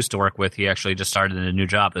guys I used to work with, he actually just started a new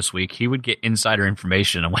job this week. He would get insider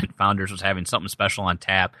information on when Founders was having something special on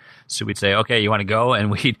tap. So we'd say, okay, you want to go?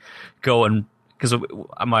 And we'd go and because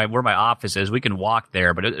where my office is, we can walk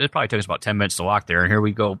there, but it probably took us about 10 minutes to walk there. And here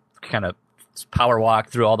we go, kind of power walk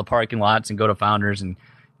through all the parking lots and go to Founders and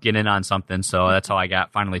get in on something. So that's how I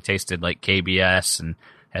finally tasted like KBS and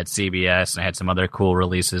had CBS and I had some other cool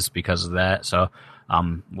releases because of that. So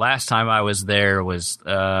last time I was there was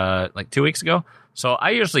like 2 weeks ago. So I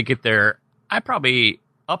usually get there. I probably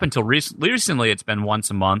up until recently it's been once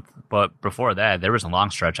a month, but before that there was a long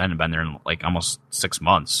stretch I hadn't been there in like almost 6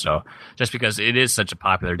 months. So just because it is such a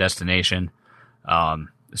popular destination,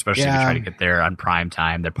 especially if you try to get there on prime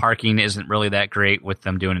time, the parking isn't really that great with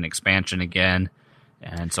them doing an expansion again,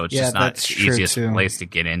 and so it's just not the easiest place to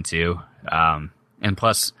get into. And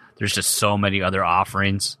plus, there's just so many other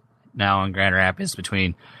offerings now in Grand Rapids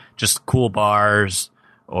between just cool bars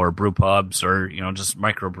or brew pubs or, just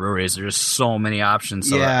microbreweries. There's so many options.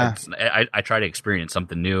 So I try to experience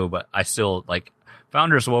something new, but I still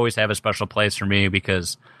Founders will always have a special place for me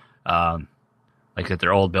because, like at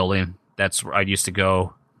their old building, that's where I used to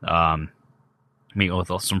go, meet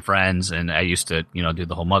with some friends. And I used to, do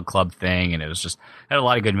the whole Mug Club thing. And it was just, had a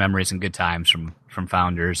lot of good memories and good times from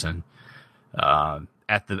Founders and,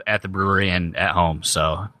 at the brewery and at home.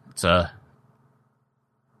 So it's a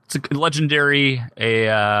legendary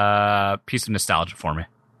piece of nostalgia for me.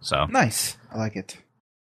 So nice. I like it.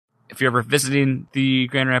 If you're ever visiting the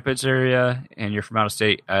Grand Rapids area and you're from out of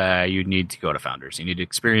state, you need to go to Founders. You need to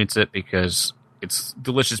experience it because it's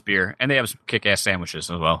delicious beer and they have some kick-ass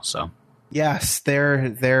sandwiches as well. So yes, they're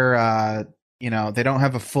they don't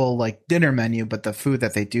have a full dinner menu, but the food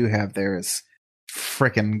that they do have there is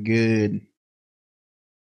freaking good.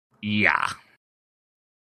 Yeah.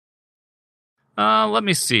 Let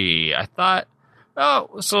me see. I thought,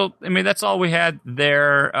 that's all we had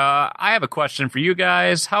there. I have a question for you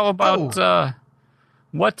guys. How about,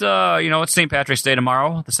 it's St. Patrick's Day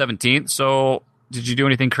tomorrow, the 17th. So did you do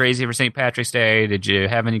anything crazy for St. Patrick's Day? Did you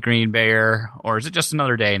have any green beer or is it just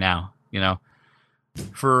another day now?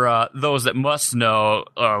 For those that must know,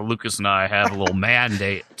 Lucas and I have a little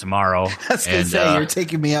mandate tomorrow. I was going to say, you're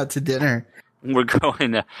taking me out to dinner. We're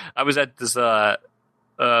going I was at this,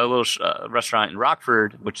 little restaurant in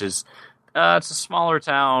Rockford, which is it's a smaller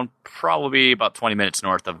town, probably about 20 minutes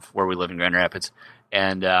north of where we live in Grand Rapids,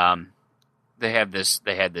 and they had this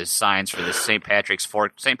signs for this St. Patrick's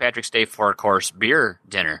Day 4-course beer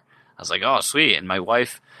dinner. I was like, oh sweet, and my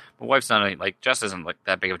wife's not Jess isn't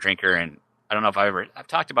that big of a drinker, and I don't know if I've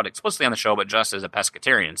talked about it explicitly on the show, but Jess is a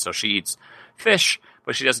pescatarian, so she eats fish,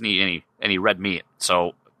 but she doesn't eat any red meat,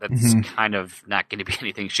 so that's kind of not going to be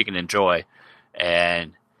anything she can enjoy.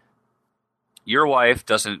 And your wife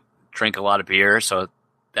doesn't drink a lot of beer, so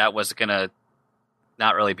that was going to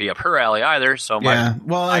not really be up her alley either. So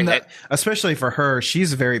especially for her,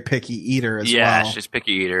 she's a very picky eater as well. Yeah, she's a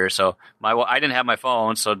picky eater. So I didn't have my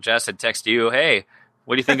phone, so Jess had texted you, hey,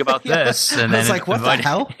 what do you think about this? And then what the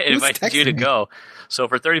hell? Invited you to go. So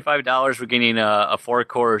for $35, we're getting a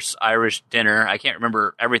 4-course Irish dinner. I can't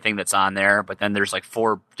remember everything that's on there, but then there's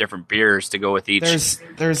 4 different beers to go with each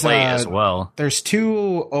there's plate as well. There's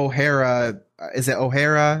 2 O'Hara, is it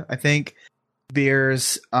O'Hara, I think,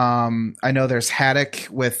 beers. I know there's haddock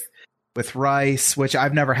with rice, which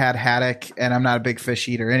I've never had haddock, and I'm not a big fish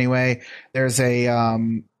eater anyway. There's a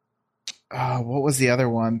what was the other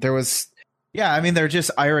one? There was they're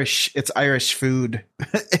just Irish. It's Irish food,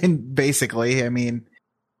 and basically,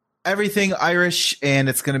 everything Irish, and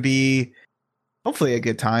it's going to be hopefully a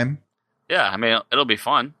good time. Yeah, it'll be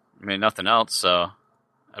fun. Nothing else. So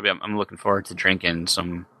I'm looking forward to drinking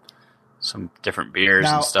some different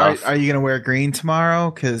beers and stuff. Are you going to wear green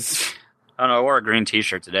tomorrow? Because I don't know. I wore a green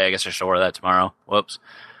T-shirt today. I guess I should wear that tomorrow. Whoops.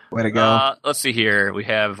 Way to go. Let's see here. We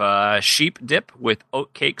have sheep dip with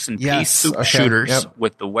oat cakes and pea soup shooters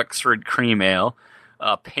with the Wexford cream ale.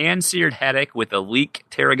 Pan-seared haddock with a leek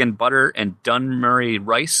tarragon butter and Dunmurry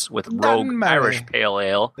rice with Rogue Irish pale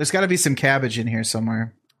ale. There's got to be some cabbage in here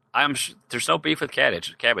somewhere. There's no beef with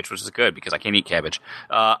cabbage, which is good because I can't eat cabbage.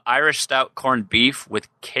 Irish stout corned beef with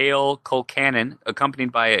kale colcannon,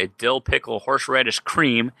 accompanied by a dill pickle horseradish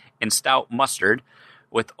cream and stout mustard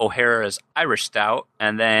with O'Hara's Irish stout,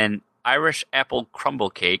 and then Irish apple crumble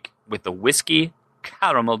cake with the whiskey,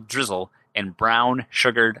 caramel drizzle, and brown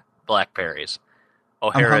sugared blackberries.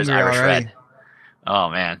 O'Hara's Irish Red. Oh,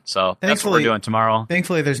 man. So that's what we're doing tomorrow.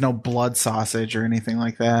 Thankfully, there's no blood sausage or anything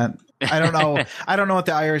like that. I don't know. I don't know what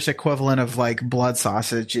the Irish equivalent of like blood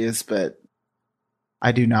sausage is, but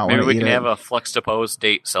I do not want to eat it. Maybe we can have a Flex to Pose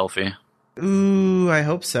date selfie. Ooh, I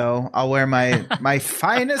hope so. I'll wear my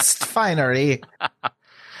finest finery.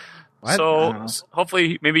 What? So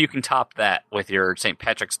hopefully, maybe you can top that with your St.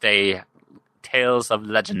 Patrick's Day Tales of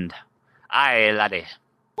Legend. Aye, laddie.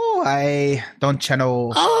 Oh, I don't you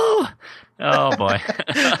know. Oh boy.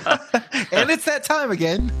 And it's that time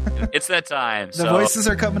again. It's that time. The voices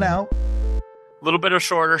are coming out. A little bit of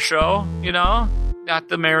shorter show, Got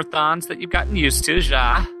the marathons that you've gotten used to,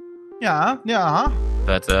 Yeah.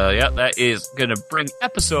 But that is gonna bring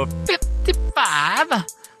episode 55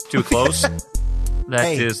 to close.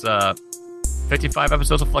 That is 55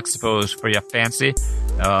 episodes of Flexipose for you fancy.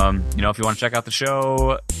 If you want to check out the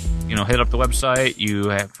show, hit up the website.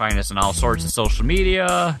 You find us on all sorts of social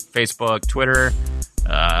media, Facebook, Twitter.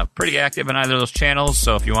 Pretty active in either of those channels.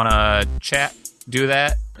 So if you want to chat, do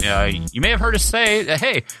that. You may have heard us say that,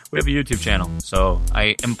 hey, we have a YouTube channel. So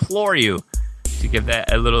I implore you to give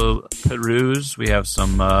that a little peruse. We have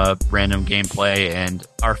some random gameplay, and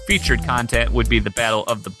our featured content would be the Battle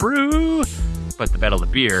of the Brew, but the Battle of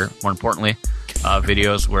the Beer, more importantly.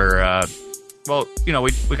 Videos where...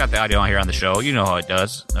 we got the audio on here on the show. You know how it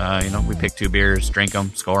does. We pick 2 beers, drink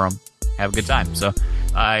them, score them, have a good time. So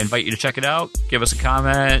I invite you to check it out. Give us a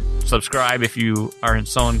comment. Subscribe if you are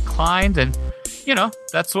so inclined. And,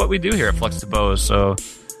 that's what we do here at Flex to Pose. So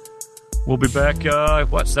we'll be back,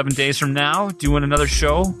 7 days from now, doing another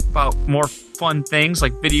show about more fun things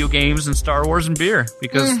like video games and Star Wars and beer.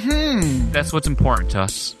 Because that's what's important to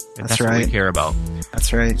us. That's right. What we care about.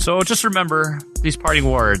 That's right. So just remember these parting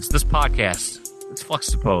words. This podcast, it's Flex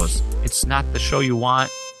to Pose. It's not the show you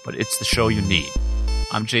want, but it's the show you need.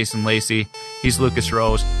 I'm Jason Lacey. He's Lucas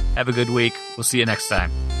Rose. Have a good week. We'll see you next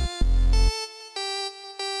time.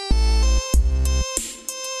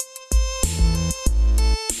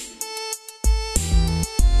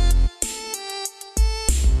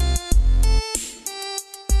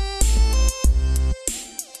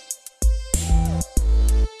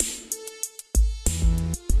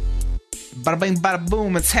 Bada bing, bada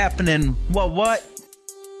boom! It's happening. What?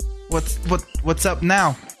 What's up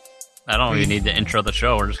now? I don't even need to intro the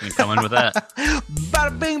show. We're just gonna come in with that.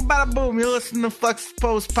 Bada bing, bada boom! You're listening to Flex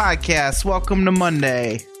Post Podcast. Welcome to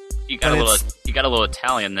Monday. You got a little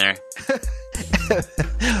Italian there.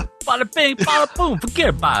 Bada bing, bada boom! Forget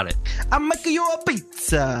about it. I'm making you a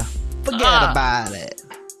pizza. Forget about it.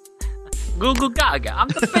 Goo goo gaga! I'm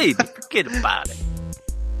the baby. Forget about it.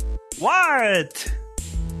 What?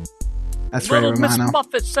 That's Little right, Miss Romano.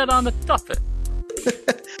 Muffet said on the tuffet.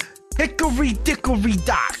 Hickory dickory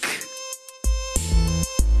dock.